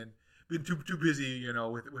he's been too busy,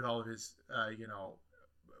 with all of his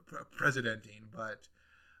presidenting. But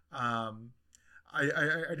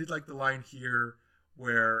I did like the line here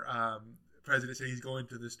where the president said he's going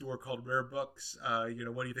to the store called Rare Books. What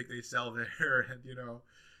do you think they sell there? And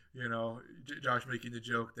Josh making the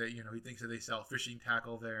joke that he thinks that they sell fishing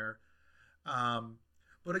tackle there.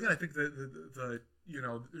 But again, I think the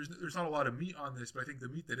there's not a lot of meat on this, but I think the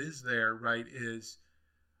meat that is there, right, is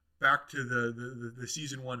back to the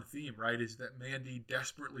season 1 theme, right? Is that Mandy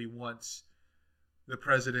desperately wants the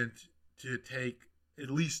president to take at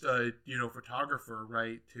least a photographer,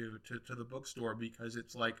 right, to the bookstore, because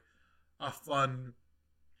it's like a fun,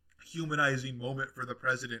 humanizing moment for the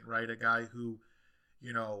president, right? A guy who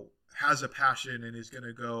has a passion and is going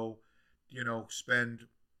to go spend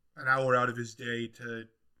an hour out of his day to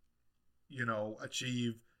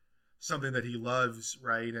achieve something that he loves,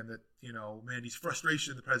 right? And that Mandy's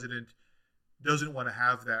frustration, the president doesn't want to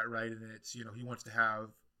have that, right? And it's he wants to have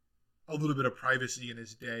a little bit of privacy in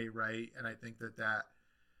his day, right? And I think that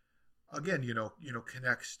again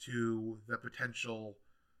connects to the potential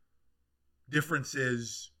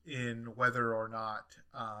differences in whether or not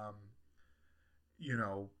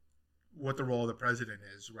what the role of the president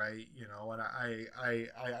is, right? And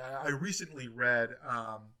I recently read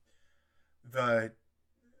the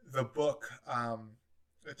book.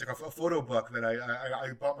 It's like a photo book that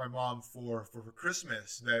I bought my mom for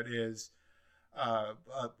Christmas. That is a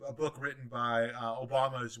book written by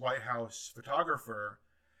Obama's White House photographer,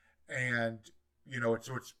 and it's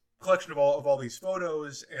a collection of all these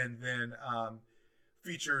photos, and then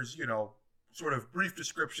features sort of brief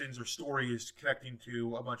descriptions or stories connecting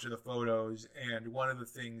to a bunch of the photos. And one of the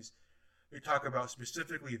things they talk about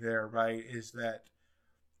specifically there, right, is that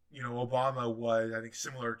Obama was, I think,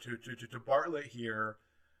 similar to Bartlett here,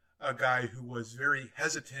 a guy who was very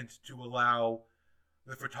hesitant to allow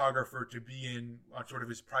the photographer to be in on sort of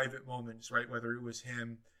his private moments, right? Whether it was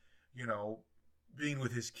him, being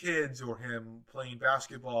with his kids or him playing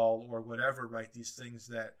basketball or whatever, right? These things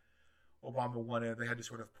that Obama wanted, they had to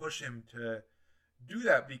sort of push him to do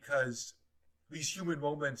that, because these human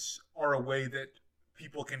moments are a way that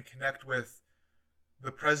people can connect with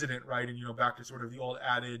the president, right? And, back to sort of the old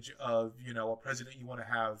adage of, a president you want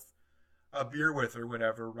to have a beer with or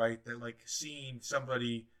whatever, right? That like seeing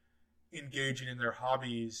somebody engaging in their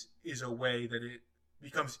hobbies is a way that it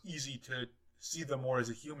becomes easy to see them more as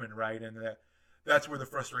a human, right? And that's where the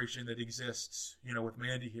frustration that exists, with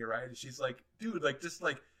Mandy here, right? She's like, dude, like just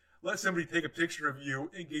like let somebody take a picture of you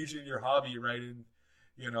engaging in your hobby, right? And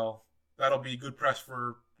that'll be good press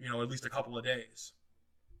for at least a couple of days.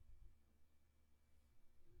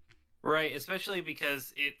 Right, especially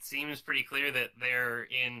because it seems pretty clear that they're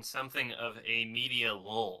in something of a media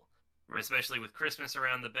lull, especially with Christmas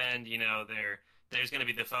around the bend. There's going to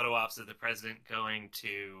be the photo ops of the president going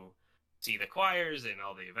to see the choirs and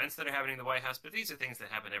all the events that are happening in the White House, but these are things that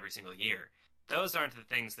happen every single year. Those aren't the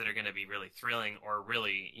things that are going to be really thrilling or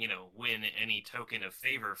really, win any token of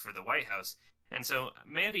favor for the White House. And so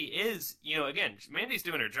Mandy is, again, Mandy's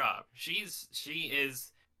doing her job. She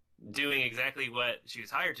is doing exactly what she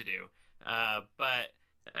was hired to do. But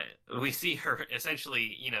we see her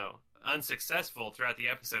essentially, unsuccessful throughout the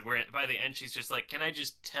episode, where by the end she's just like, can I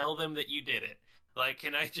just tell them that you did it? Like,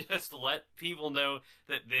 can I just let people know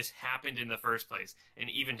that this happened in the first place? And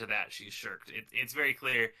even to that, she's shirked. It's very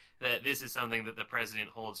clear that this is something that the president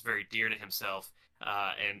holds very dear to himself,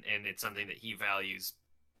 and it's something that he values,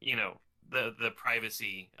 the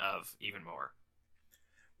privacy of even more.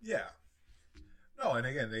 Yeah. No, and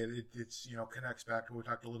again, it's connects back to what we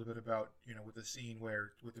talked a little bit about, with the scene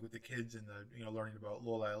where with the kids and the learning about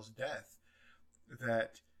Lola's death,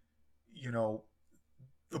 that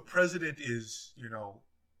the president is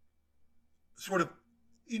sort of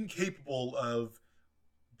incapable of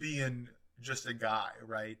being just a guy,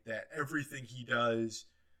 right? That everything he does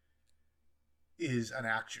is an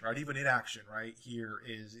action, right? Even inaction, right? Here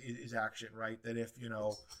is action, right? That if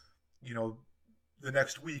the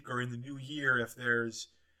next week or in the new year, if there's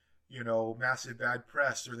massive bad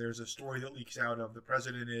press or there's a story that leaks out of the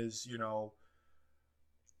president is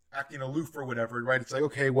acting aloof or whatever, right? It's like,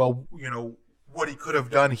 okay, well, what he could have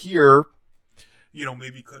done here,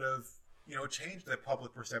 maybe could have changed the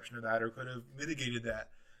public perception of that or could have mitigated that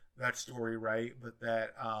story, right? But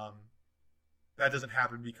that doesn't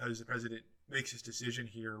happen because the president makes his decision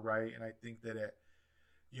here, right? And I think that it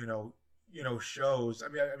shows. I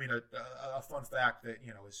mean, a fun fact that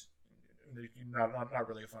is not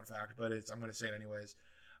really a fun fact, but I'm going to say it anyways.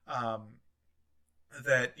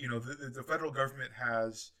 That the federal government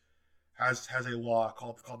has a law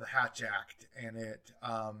called the Hatch Act, and it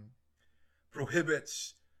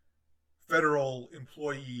prohibits federal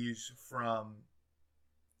employees from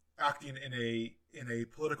acting in a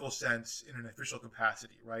political sense in an official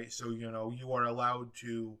capacity, right? So you are allowed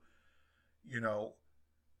to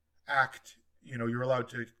act, you're allowed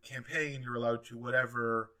to campaign, you're allowed to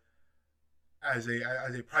whatever as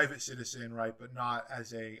a private citizen, right? But not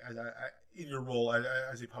as in your role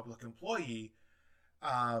as a public employee.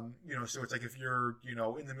 So it's like if you're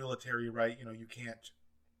in the military, right? You can't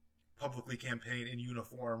publicly campaign in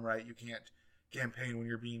uniform, right? You can't campaign when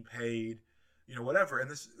you're being paid, whatever. And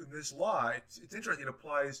this law, it's interesting. It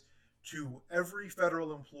applies to every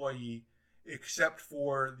federal employee except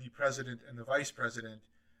for the president and the vice president,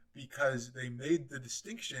 because they made the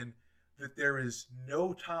distinction that there is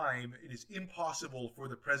no time, it is impossible for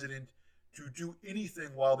the president to do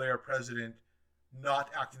anything while they are president, not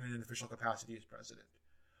acting in an official capacity as president,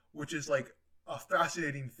 which is like a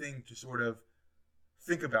fascinating thing to sort of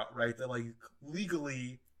think about, right? That like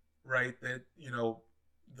legally, right, that,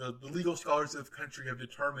 the legal scholars of the country have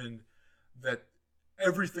determined that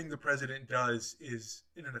everything the president does is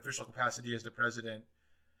in an official capacity as the president,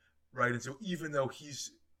 right? And so even though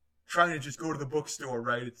he's trying to just go to the bookstore,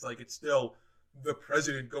 right? It's like it's still the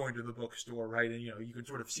president going to the bookstore, right? And you can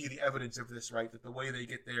sort of see the evidence of this, right? That the way they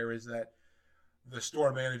get there is that the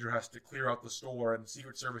store manager has to clear out the store and the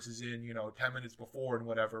Secret Service is in, 10 minutes before and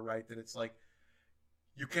whatever, right? That it's like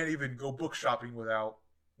you can't even go book shopping without,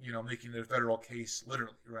 making the federal case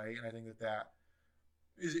literally, right? And I think that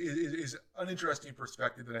is an interesting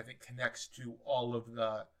perspective that I think connects to all of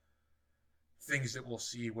the things that we'll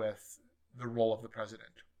see with the role of the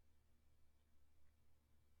president.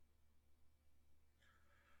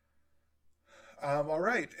 All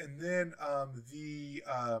right, and then the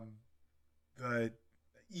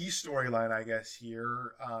E storyline, I guess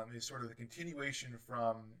here is sort of the continuation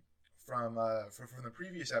from the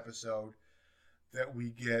previous episode, that we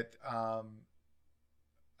get a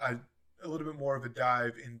little bit more of a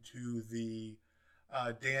dive into the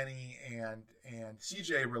Danny and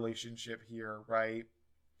CJ relationship here, right?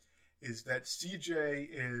 Is that CJ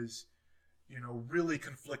is really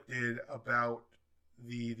conflicted about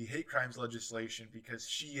the hate crimes legislation, because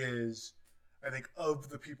she is, I think, of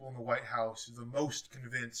the people in the White House, the most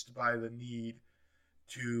convinced by the need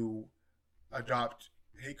to adopt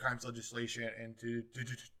hate crimes legislation and to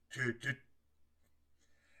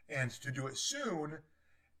do it soon.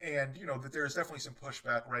 And that there's definitely some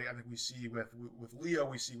pushback, right? I think we see with Leo,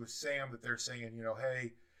 we see with Sam that they're saying,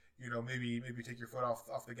 hey, maybe take your foot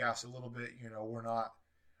off the gas a little bit. We're not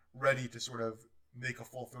ready to sort of make a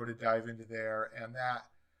full-throated dive into there, and that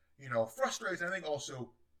frustrates, and I think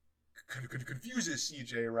also confuses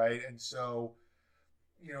CJ, right? And so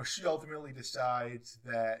she ultimately decides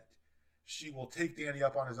that she will take Danny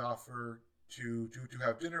up on his offer to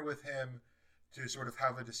have dinner with him, to sort of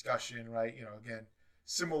have a discussion, right? Again,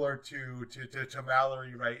 similar to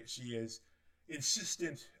Mallory, right? She is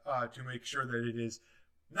insistent to make sure that it is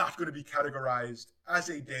not going to be categorized as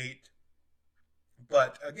a date,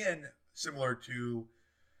 but again, similar to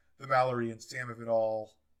the Mallory and Sam of it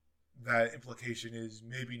all, that implication is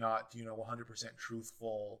maybe not 100%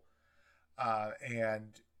 truthful,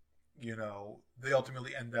 and they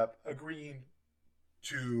ultimately end up agreeing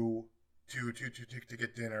to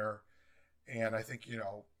get dinner. And I think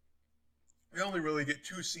we only really get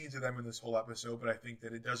 2 scenes of them in this whole episode, but I think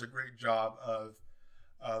that it does a great job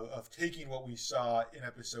of taking what we saw in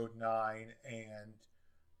episode 9 and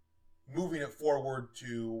moving it forward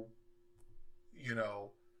to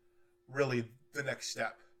really the next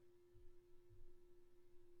step.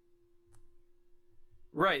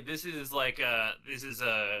 Right. This is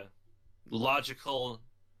a logical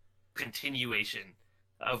continuation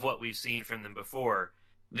of what we've seen from them before.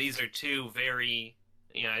 These are 2 very,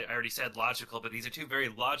 I already said logical, but these are 2 very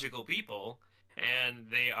logical people, and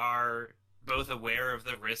they are both aware of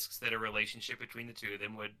the risks that a relationship between the 2 of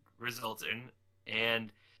them would result in.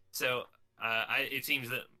 And so it seems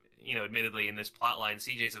that, admittedly in this plotline,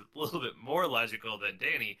 CJ's a little bit more logical than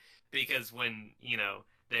Danny, because when,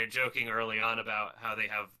 they're joking early on about how they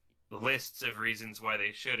have lists of reasons why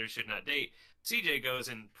they should or should not date, CJ goes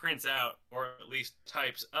and prints out, or at least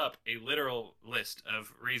types up, a literal list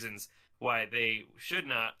of reasons why they should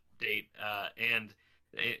not date, and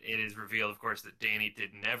it is revealed, of course, that Danny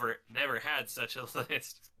never had such a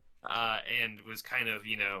list, and was kind of,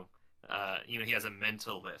 he has a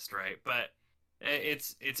mental list, right? But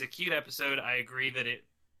it's a cute episode. I agree that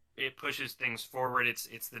it pushes things forward.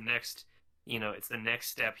 It's the next, it's the next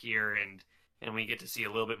step here, and we get to see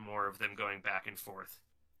a little bit more of them going back and forth.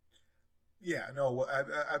 Yeah, no,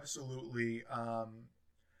 absolutely. I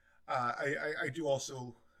do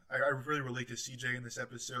also, I really relate to CJ in this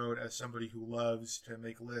episode as somebody who loves to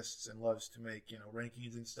make lists and loves to make,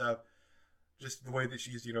 rankings and stuff. Just the way that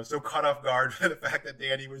she's, so caught off guard by the fact that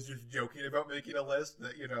Danny was just joking about making a list,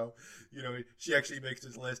 that, she actually makes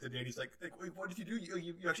this list, and Danny's like, wait, what did you do?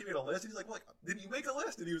 You actually made a list? And he's like, well, didn't you make a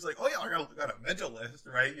list? And he was like, oh yeah, I got a mental list,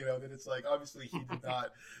 right? Then it's like, obviously he did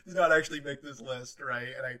not actually make this list, right?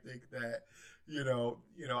 And I think that,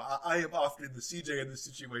 I am often the CJ in this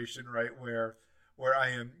situation, right? Where I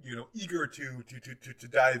am, eager to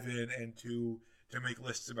dive in and to make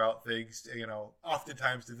lists about things,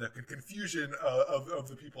 oftentimes to the confusion of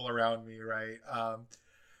the people around me, right?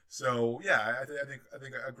 So yeah, I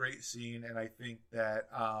think a great scene, and I think that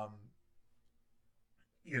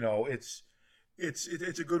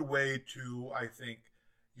it's a good way to, I think,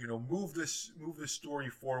 move this story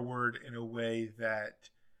forward in a way that,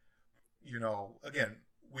 again,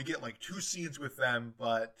 we get like 2 scenes with them,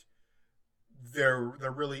 but they're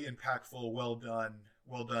really impactful, well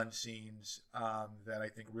done scenes, that I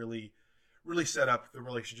think really set up the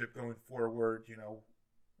relationship going forward.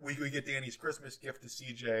 We get Danny's Christmas gift to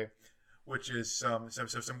CJ, which is some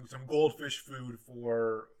goldfish food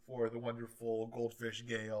for the wonderful goldfish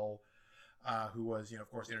Gale, who was,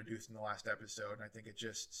 of course, introduced in the last episode. And I think it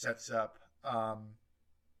just sets up,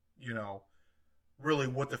 really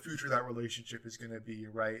what the future of that relationship is going to be,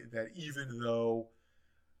 right? That even though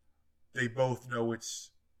they both know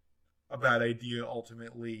it's a bad idea,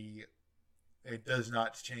 ultimately, it does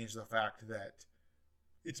not change the fact that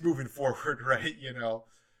it's moving forward, right?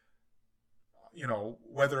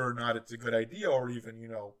 Whether or not it's a good idea, or even,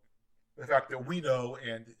 the fact that we know,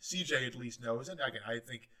 and CJ at least knows, and again, I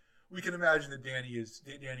think we can imagine that Danny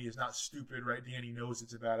is not stupid, right? Danny knows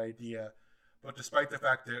it's a bad idea, but despite the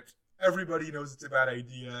fact that everybody knows it's a bad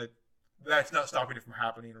idea, that's not stopping it from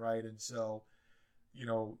happening, right? And so,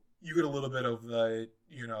 you get a little bit of the,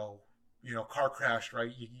 car crash,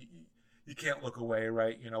 right? You can't look away,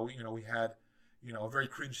 right? We had, a very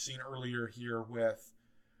cringe scene earlier here with,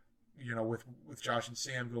 with Josh and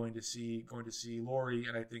Sam going to see Lori,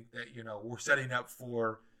 and I think that, we're setting up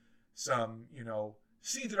for some,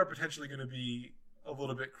 scenes that are potentially going to be a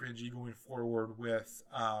little bit cringy going forward with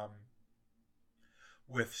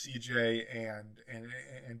CJ and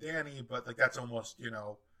Danny, but like that's almost, you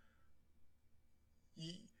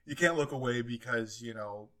can't look away because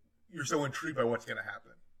you're so intrigued by what's going to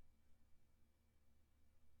happen.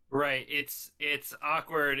 Right. It's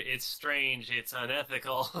awkward, it's strange, it's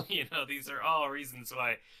unethical. These are all reasons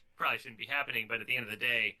why it probably shouldn't be happening, but at the end of the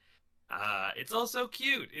day, it's also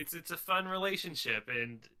cute. It's a fun relationship,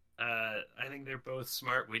 and I think they're both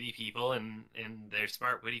smart, witty people, and they're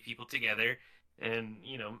smart, witty people together. And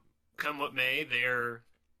come what may, they're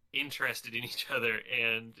interested in each other.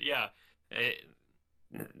 And yeah,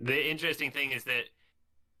 the interesting thing is that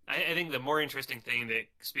I think the more interesting thing that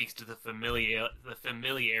speaks to the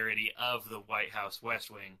familiarity of the White House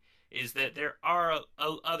West Wing is that there are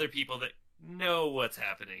other people that know what's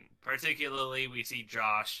happening. Particularly, we see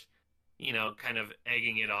Josh, kind of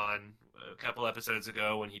egging it on a couple episodes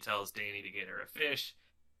ago when he tells Danny to get her a fish.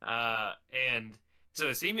 And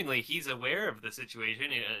so seemingly he's aware of the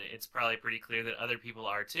situation. It's probably pretty clear that other people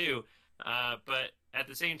are too. But at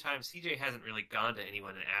the same time, CJ hasn't really gone to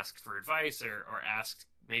anyone and asked for advice or asked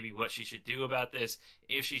maybe what she should do about this,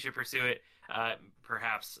 if she should pursue it.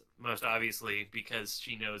 Perhaps most obviously because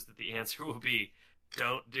she knows that the answer will be,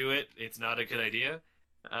 don't do it. It's not a good idea.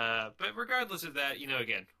 But regardless of that,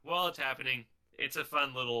 again, while it's happening, it's a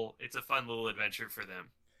fun little adventure for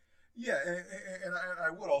them. Yeah, and I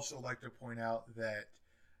would also like to point out that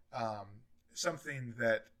something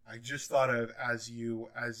that I just thought of as you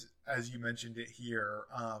mentioned it here,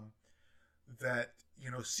 that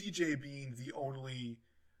CJ being the only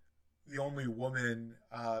woman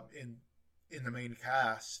in the main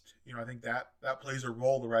cast, I think that plays a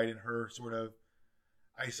role, right, in her sort of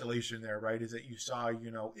isolation there, right? Is that you saw,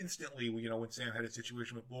 instantly, when Sam had a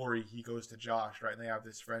situation with Lori, he goes to Josh, right, and they have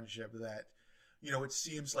this friendship that, it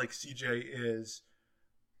seems like CJ is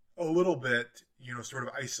a little bit, sort of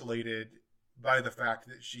isolated by the fact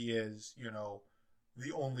that she is,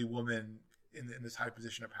 the only woman in this high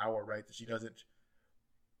position of power, right? That she doesn't,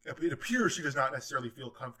 it appears she does not necessarily feel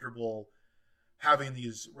comfortable having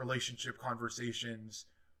these relationship conversations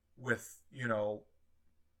with,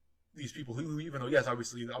 these people who, even though, yes,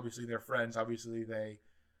 obviously they're friends, obviously they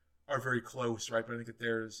are very close, right? But I think that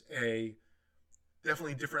there's a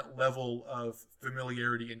definitely different level of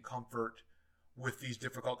familiarity and comfort with these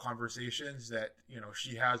difficult conversations that,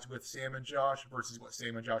 she has with Sam and Josh versus what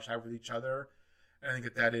Sam and Josh have with each other. And I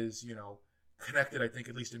think that is, connected, I think,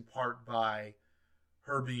 at least in part by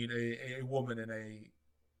her being a woman and I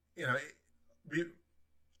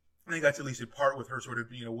think that's at least in part with her sort of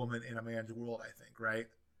being a woman in a man's world, I think, right?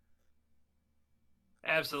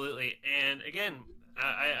 Absolutely. And again,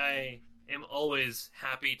 I am always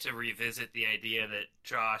happy to revisit the idea that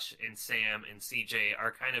Josh and Sam and CJ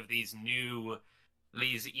are kind of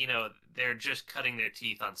they're just cutting their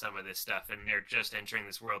teeth on some of this stuff and they're just entering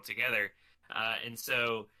this world together. And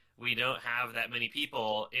so we don't have that many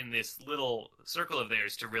people in this little circle of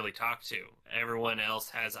theirs to really talk to. Everyone else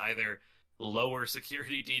has either lower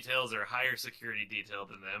security details or higher security detail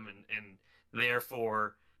than them, and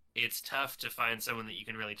therefore it's tough to find someone that you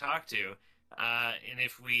can really talk to. And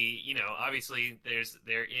if we, obviously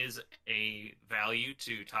there is a value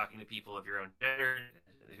to talking to people of your own gender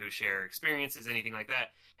who share experiences, anything like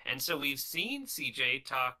that. And so we've seen CJ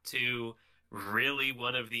talk to really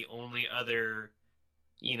one of the only other,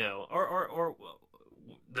 or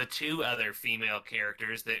the two other female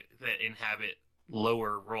characters that inhabit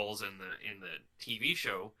lower roles in the TV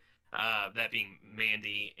show, that being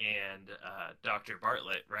Mandy and Dr.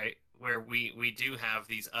 Bartlett, right? Where we do have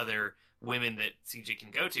these other women that CJ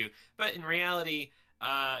can go to, but in reality,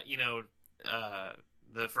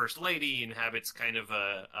 the First Lady inhabits kind of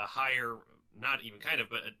a higher, not even kind of,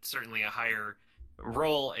 but certainly a higher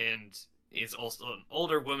role, and is also an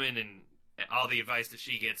older woman, and all the advice that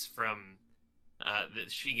she gets from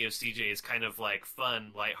that she gives CJ is kind of like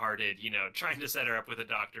fun, lighthearted, trying to set her up with a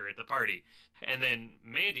doctor at the party. And then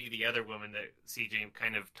Mandy, the other woman that CJ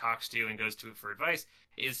kind of talks to and goes to for advice,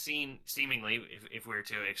 is seen seemingly, if we're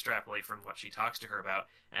to extrapolate from what she talks to her about,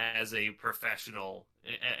 as a professional,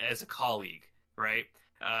 as a colleague, right?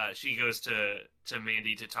 She goes to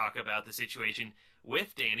Mandy to talk about the situation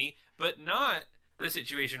with Danny, but not the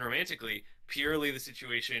situation romantically, purely the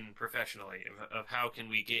situation professionally of how can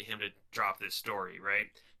we get him to drop this story, right?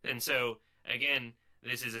 And so, again,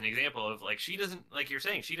 this is an example of, like, she doesn't, like you're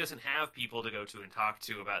saying, she doesn't have people to go to and talk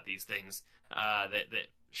to about these things that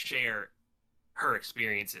share her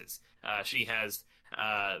experiences. She has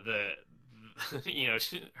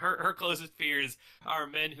her closest peers are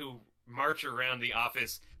men who march around the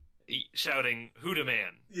office shouting "Huda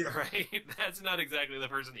man," Yeah. right? That's not exactly the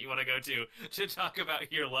person that you want to go to talk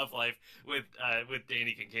about your love life with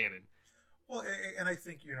Danny Kincannon. Well, and I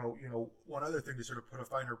think one other thing to sort of put a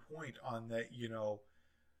finer point on that,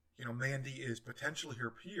 Mandy is potentially her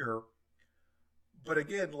peer, but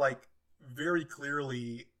again, like very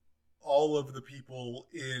clearly, all of the people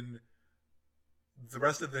in the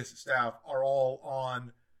rest of this staff are all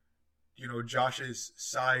on, Josh's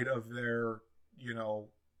side of their,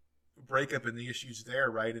 breakup and the issues there,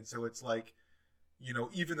 right? And so it's like,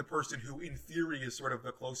 even the person who in theory is sort of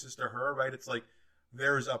the closest to her, right? It's like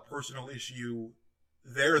there's a personal issue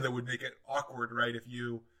there that would make it awkward, right? If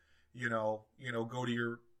go to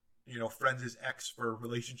your, friend's ex for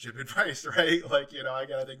relationship advice, right? Like, I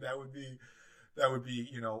gotta think that would be,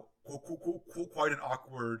 quite an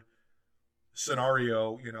awkward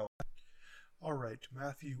scenario. All right,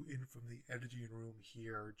 Matthew in from the editing room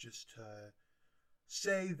here, just to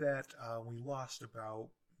say that we lost about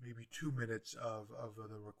maybe 2 minutes of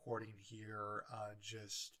the recording here.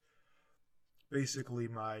 Just basically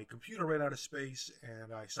my computer ran out of space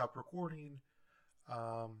and I stopped recording.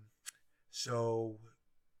 So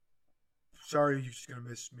sorry, you're just going to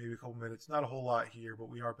miss maybe a couple minutes. Not a whole lot here, but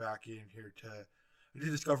we are back in here to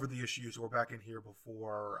discover the issues. We're back in here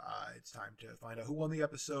before it's time to find out who won the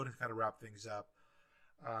episode and kind of wrap things up.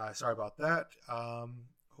 Sorry about that.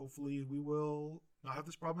 Hopefully we will not have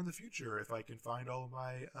this problem in the future if I can find all of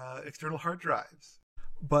my external hard drives.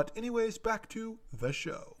 But anyways, back to the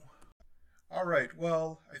show. All right.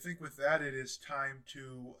 Well, I think with that, it is time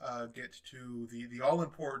to get to the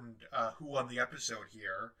all-important who won the episode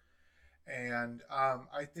here. And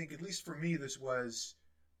I think, at least for me, this was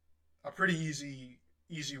a pretty easy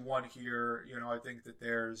one here. I think that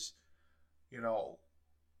there's,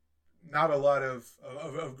 not a lot of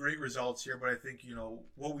great results here, but I think,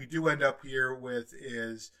 what we do end up here with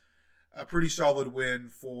is a pretty solid win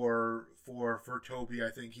for Toby. I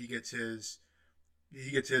think he gets his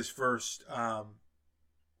first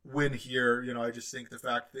win here. I just think the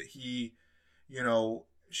fact that he,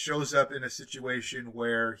 shows up in a situation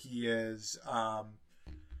where he is,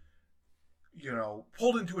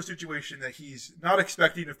 pulled into a situation that he's not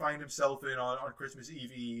expecting to find himself in on Christmas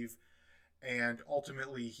Eve. And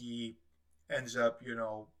ultimately he ends up,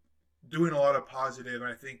 doing a lot of positive. And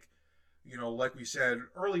I think, like we said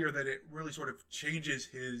earlier, that it really sort of changes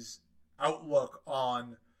his outlook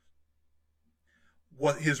on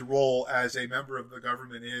what his role as a member of the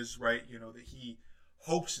government is, right? That he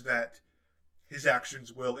hopes that his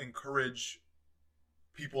actions will encourage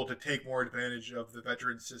people to take more advantage of the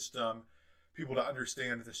veteran system, people to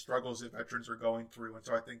understand the struggles that veterans are going through. And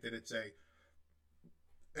so I think that it's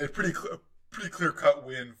a pretty clear-cut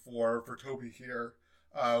win for Toby here.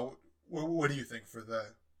 What do you think for the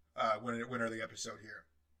winner of the episode here?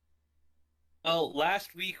 Well,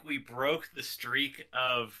 last week we broke the streak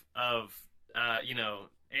of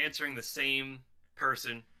answering the same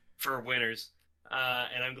person for winners.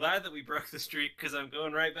 And I'm glad that we broke the streak because I'm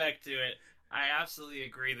going right back to it. I absolutely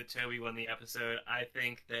agree that Toby won the episode. I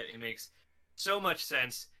think that it makes so much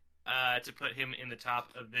sense to put him in the top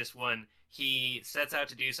of this one. He sets out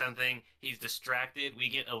to do something. He's distracted. We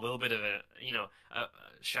get a little bit of a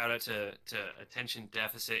shout out to attention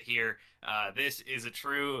deficit here. This is a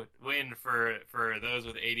true win for those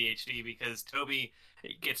with ADHD because Toby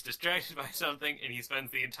gets distracted by something and he spends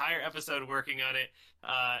the entire episode working on it,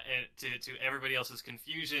 and to everybody else's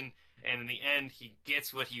confusion. And in the end, he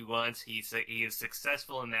gets what he wants. He is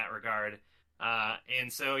successful in that regard.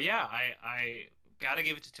 And so, yeah, I gotta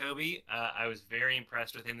give it to Toby. I was very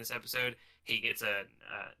impressed with him this episode. He gets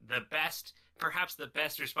perhaps the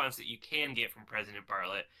best response that you can get from President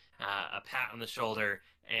Bartlett. A pat on the shoulder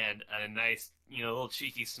and a nice, little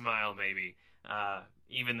cheeky smile maybe.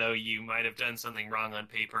 Even though you might have done something wrong on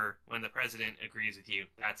paper, when the president agrees with you,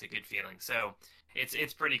 that's a good feeling. So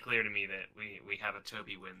it's pretty clear to me that we have a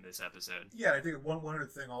Toby win this episode. Yeah, I think one other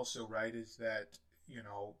thing also, right, is that,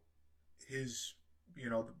 his,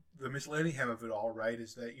 the Miss Lanningham of it all, right,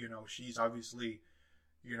 is that, she's obviously,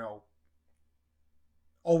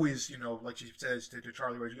 always, like she says to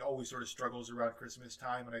Charlie, right, she always sort of struggles around Christmas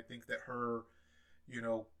time. And I think that her,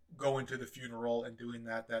 going to the funeral and doing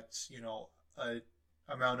that's, a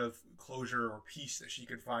amount of closure or peace that she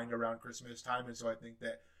could find around Christmas time. And so I think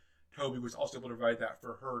that Toby was also able to provide that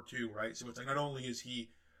for her too, right? So it's like, not only is he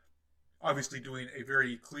obviously doing a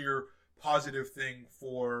very clear positive thing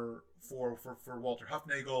for Walter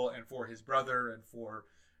Huffnagel and for his brother and for,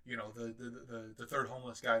 the third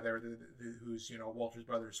homeless guy there, who's, Walter's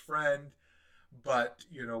brother's friend, but,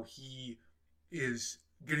 he is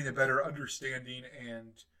getting a better understanding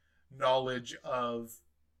and knowledge of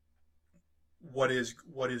what is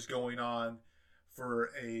going on for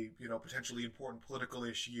a potentially important political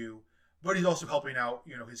issue, but he's also helping out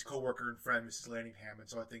his coworker and friend Mrs. Lanningham. And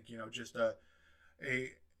so I think just a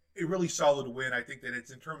really solid win. I think that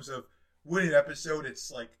it's, in terms of winning episode,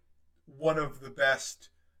 it's like one of the best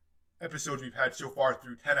episodes we've had so far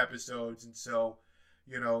through 10 episodes. And so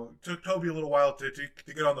took Toby a little while to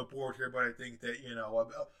get on the board here, but I think that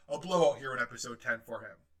a blowout here in episode 10 for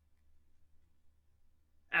him.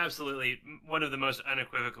 Absolutely, one of the most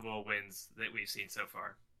unequivocal wins that we've seen so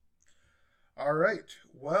far. All right.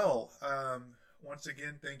 Well, once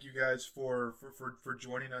again, thank you guys for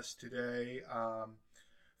joining us today.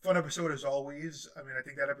 Fun episode as always. I mean, I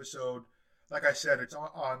think that episode, like I said, it's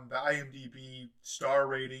on the IMDb star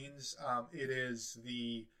ratings. It is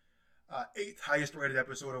the 8th highest rated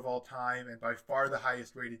episode of all time, and by far the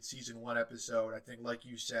highest rated season 1 episode. I think, like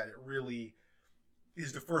you said, it really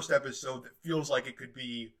is the first episode that feels like it could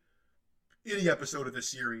be any episode of the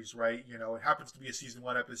series, right? It happens to be a season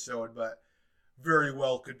 1 episode, but very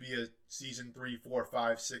well could be a season 3, 4,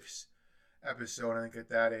 5, 6 episode. I think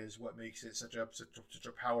that is what makes it such a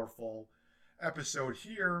powerful episode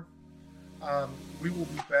here. We will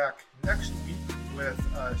be back next week with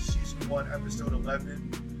season 1, episode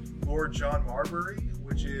 11, Lord John Marbury,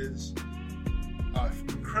 which is an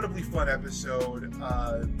incredibly fun episode.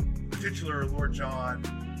 Titular Lord John,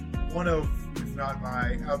 one of, if not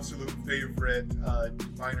my absolute favorite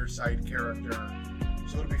minor side character.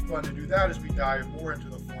 So it'll be fun to do that as we dive more into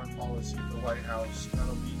the foreign policy of the White House.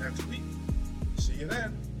 That'll be next week. See you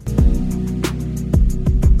then.